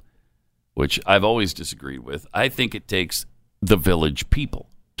child, which I've always disagreed with. I think it takes the village people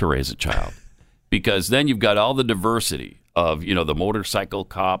to raise a child because then you've got all the diversity of, the motorcycle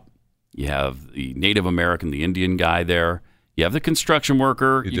cop. You have the Native American, the Indian guy there. You have the construction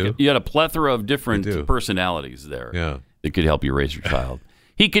worker. You had a plethora of different personalities there that could help you raise your child.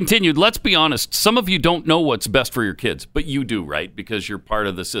 He continued, let's be honest, some of you don't know what's best for your kids, but you do, right? Because you're part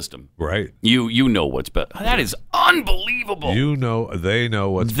of the system. Right. You know what's best. That is unbelievable. They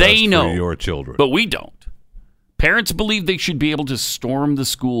know what's best for your children. But we don't. Parents believe they should be able to storm the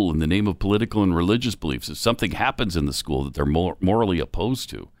school in the name of political and religious beliefs if something happens in the school that they're morally opposed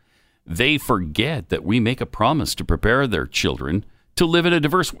to. They forget that we make a promise to prepare their children to live in a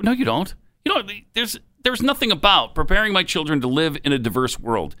diverse... No, you don't. There's nothing about preparing my children to live in a diverse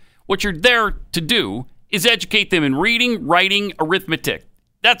world. What you're there to do is educate them in reading, writing, arithmetic.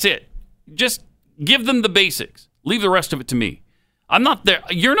 That's it. Just give them the basics. Leave the rest of it to me. I'm not there.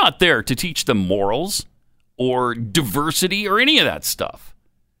 You're not there to teach them morals or diversity or any of that stuff.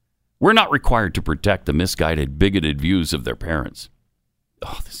 We're not required to protect the misguided, bigoted views of their parents.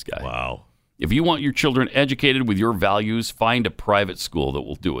 Oh, this guy. Wow. If you want your children educated with your values, find a private school that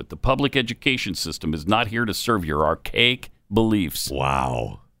will do it. The public education system is not here to serve your archaic beliefs.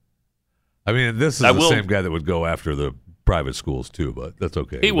 Wow. I mean, this is the same guy that would go after the private schools too, but that's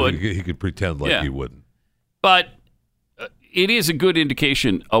okay. He would. He could pretend like he wouldn't. But it is a good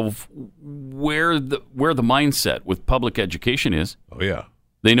indication of where the mindset with public education is. Oh, yeah.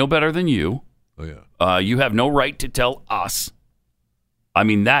 They know better than you. Oh, yeah. You have no right to tell us. I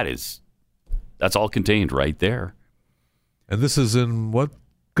mean, that's all contained right there. And this is in what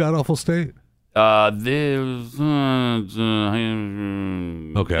god-awful state? Okay,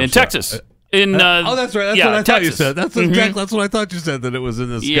 in Texas. That's right. That's what I thought you said. That's exactly that's what I thought you said, that it was in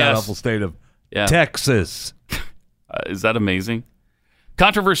this god-awful state of Texas. Is that amazing?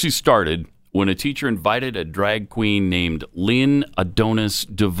 Controversy started when a teacher invited a drag queen named Lynn Adonis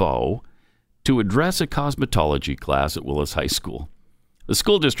DeVoe to address a cosmetology class at Willis High School. The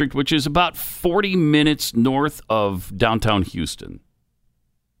school district, which is about 40 minutes north of downtown Houston,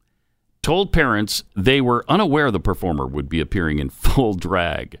 told parents they were unaware the performer would be appearing in full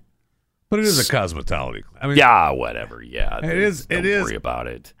drag. But it is a cosmetology. I mean, yeah, whatever. Yeah, it is. Don't worry about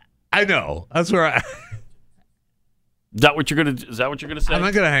it. I know. That's where I. Is that what you're gonna say? I'm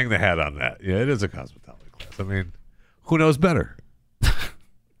not gonna hang the hat on that. Yeah, it is a cosmetology class. I mean, who knows better?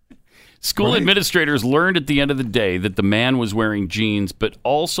 School administrators learned at the end of the day that the man was wearing jeans, but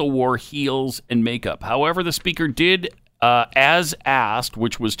also wore heels and makeup. However, the speaker did as asked,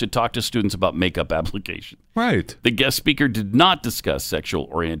 which was to talk to students about makeup application. Right. The guest speaker did not discuss sexual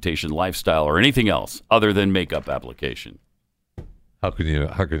orientation, lifestyle, or anything else other than makeup application. How can you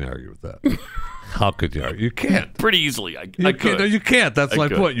argue with that? How could you argue? You can't. Pretty easily. I could. No, you can't. That's my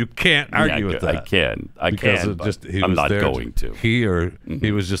point. You can't argue with that. I can. I'm not going to. He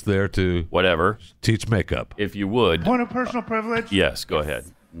was just there to whatever teach makeup. If you would. Point of personal privilege. Yes, go ahead.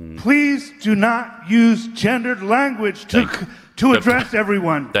 Please do not use gendered language to address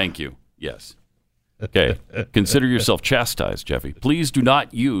everyone. Thank you. Yes. Okay. Consider yourself chastised, Jeffy. Please do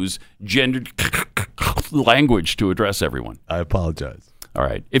not use gendered language to address everyone. I apologize. All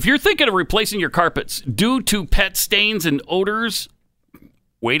right. If you're thinking of replacing your carpets due to pet stains and odors,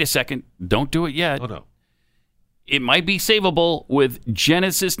 wait a second. Don't do it yet. Oh, no. It might be savable with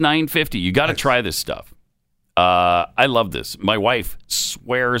Genesis 950. You got to try this stuff. I love this. My wife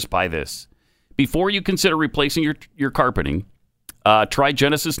swears by this. Before you consider replacing your carpeting, try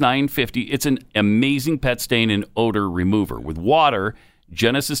Genesis 950. It's an amazing pet stain and odor remover. With water,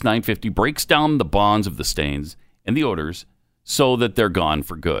 Genesis 950 breaks down the bonds of the stains and the odors so that they're gone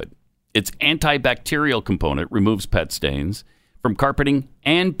for good. Its antibacterial component removes pet stains from carpeting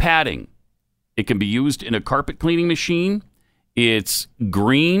and padding. It can be used in a carpet cleaning machine. It's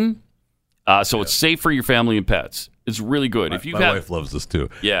green, so it's safe for your family and pets. It's really good. My wife loves this too.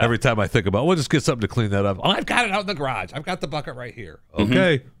 Yeah. Every time I think about, we'll just get something to clean that up. Oh, I've got it out in the garage. I've got the bucket right here.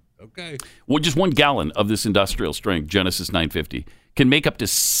 Okay. Okay. Well, just 1 gallon of this industrial strength Genesis 950 can make up to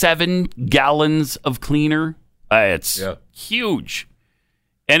 7 gallons of cleaner. It's huge.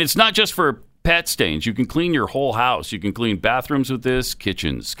 And it's not just for pet stains. You can clean your whole house. You can clean bathrooms with this,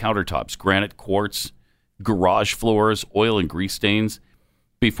 kitchens, countertops, granite, quartz, garage floors, oil and grease stains.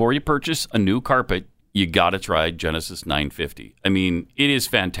 Before you purchase a new carpet, you got to try Genesis 950. I mean, it is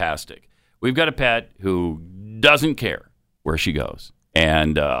fantastic. We've got a pet who doesn't care where she goes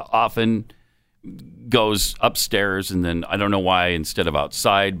and often goes upstairs, and then I don't know why instead of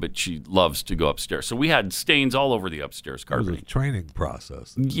outside, but she loves to go upstairs. So we had stains all over the upstairs carpeting. It was a training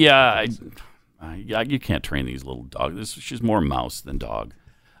process. Yeah, you can't train these little dogs. She's more mouse than dog.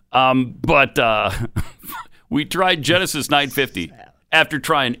 But we tried Genesis 950 after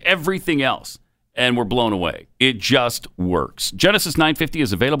trying everything else, and we're blown away. It just works. Genesis 950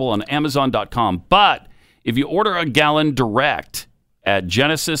 is available on Amazon.com, but if you order a gallon direct at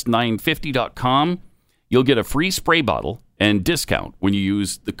Genesis950.com, you'll get a free spray bottle and discount when you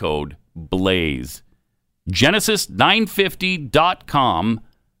use the code BLAZE. Genesis950.com,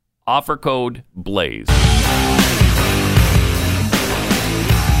 offer code BLAZE.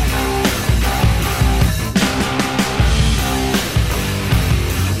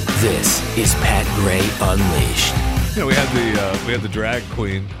 This is Pat Gray Unleashed. Yeah, we had the drag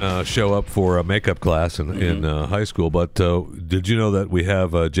queen show up for a makeup class in high school. But did you know that we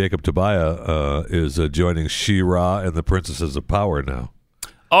have Jacob Tobiah is joining She-Ra and the Princesses of Power now?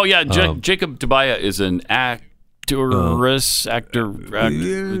 Oh yeah, Jacob Tobiah is an acting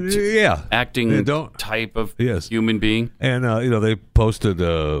type of human being. And they posted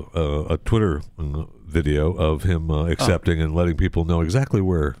a Twitter video of him accepting and letting people know exactly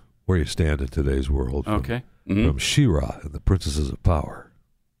where you stand in today's world. From She-Ra and the Princesses of Power.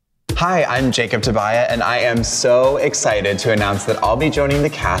 Hi, I'm Jacob Tobiah, and I am so excited to announce that I'll be joining the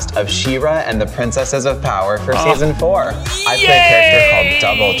cast of She-Ra and the Princesses of Power for Season 4. I play a character called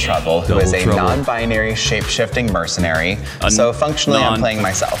Double Trouble, who is a non-binary shape-shifting mercenary. So functionally, I'm playing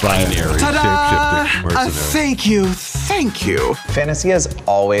myself. Binary shape-shifting mercenary. Thank you. Fantasy has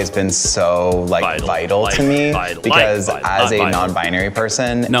always been so vital to me because as a non-binary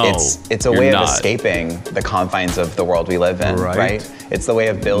person, it's a way of escaping the confines of the world we live in, right? It's the way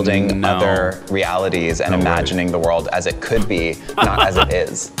of building other realities and imagining the world as it could be, not as it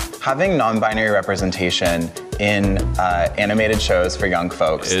is. Having non-binary representation in animated shows for young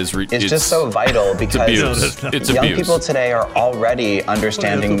folks is just so vital because young people today are already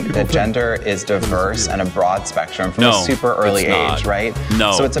understanding that gender is diverse and a broad spectrum from a super early age, right?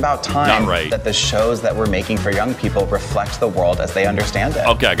 So it's about time that the shows that we're making for young people reflect the world as they understand it.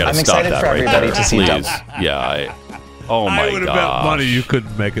 Okay, I gotta stop that right there. I'm excited for everybody to see Please. Yeah, oh my god. I would have bet money you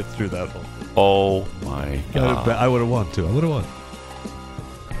couldn't make it through that whole thing. Oh my god. I would have won too. I would have won.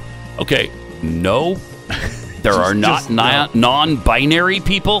 Okay, no, there are not non-binary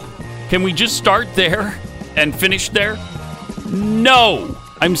people. Can we just start there and finish there? No,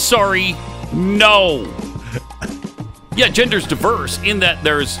 I'm sorry, no. Yeah, gender's diverse in that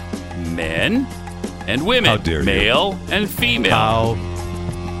there's men and women, How dare male and female. How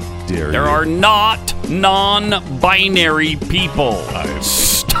dare there you? are not non-binary people.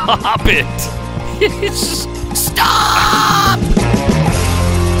 Stop it. Stop!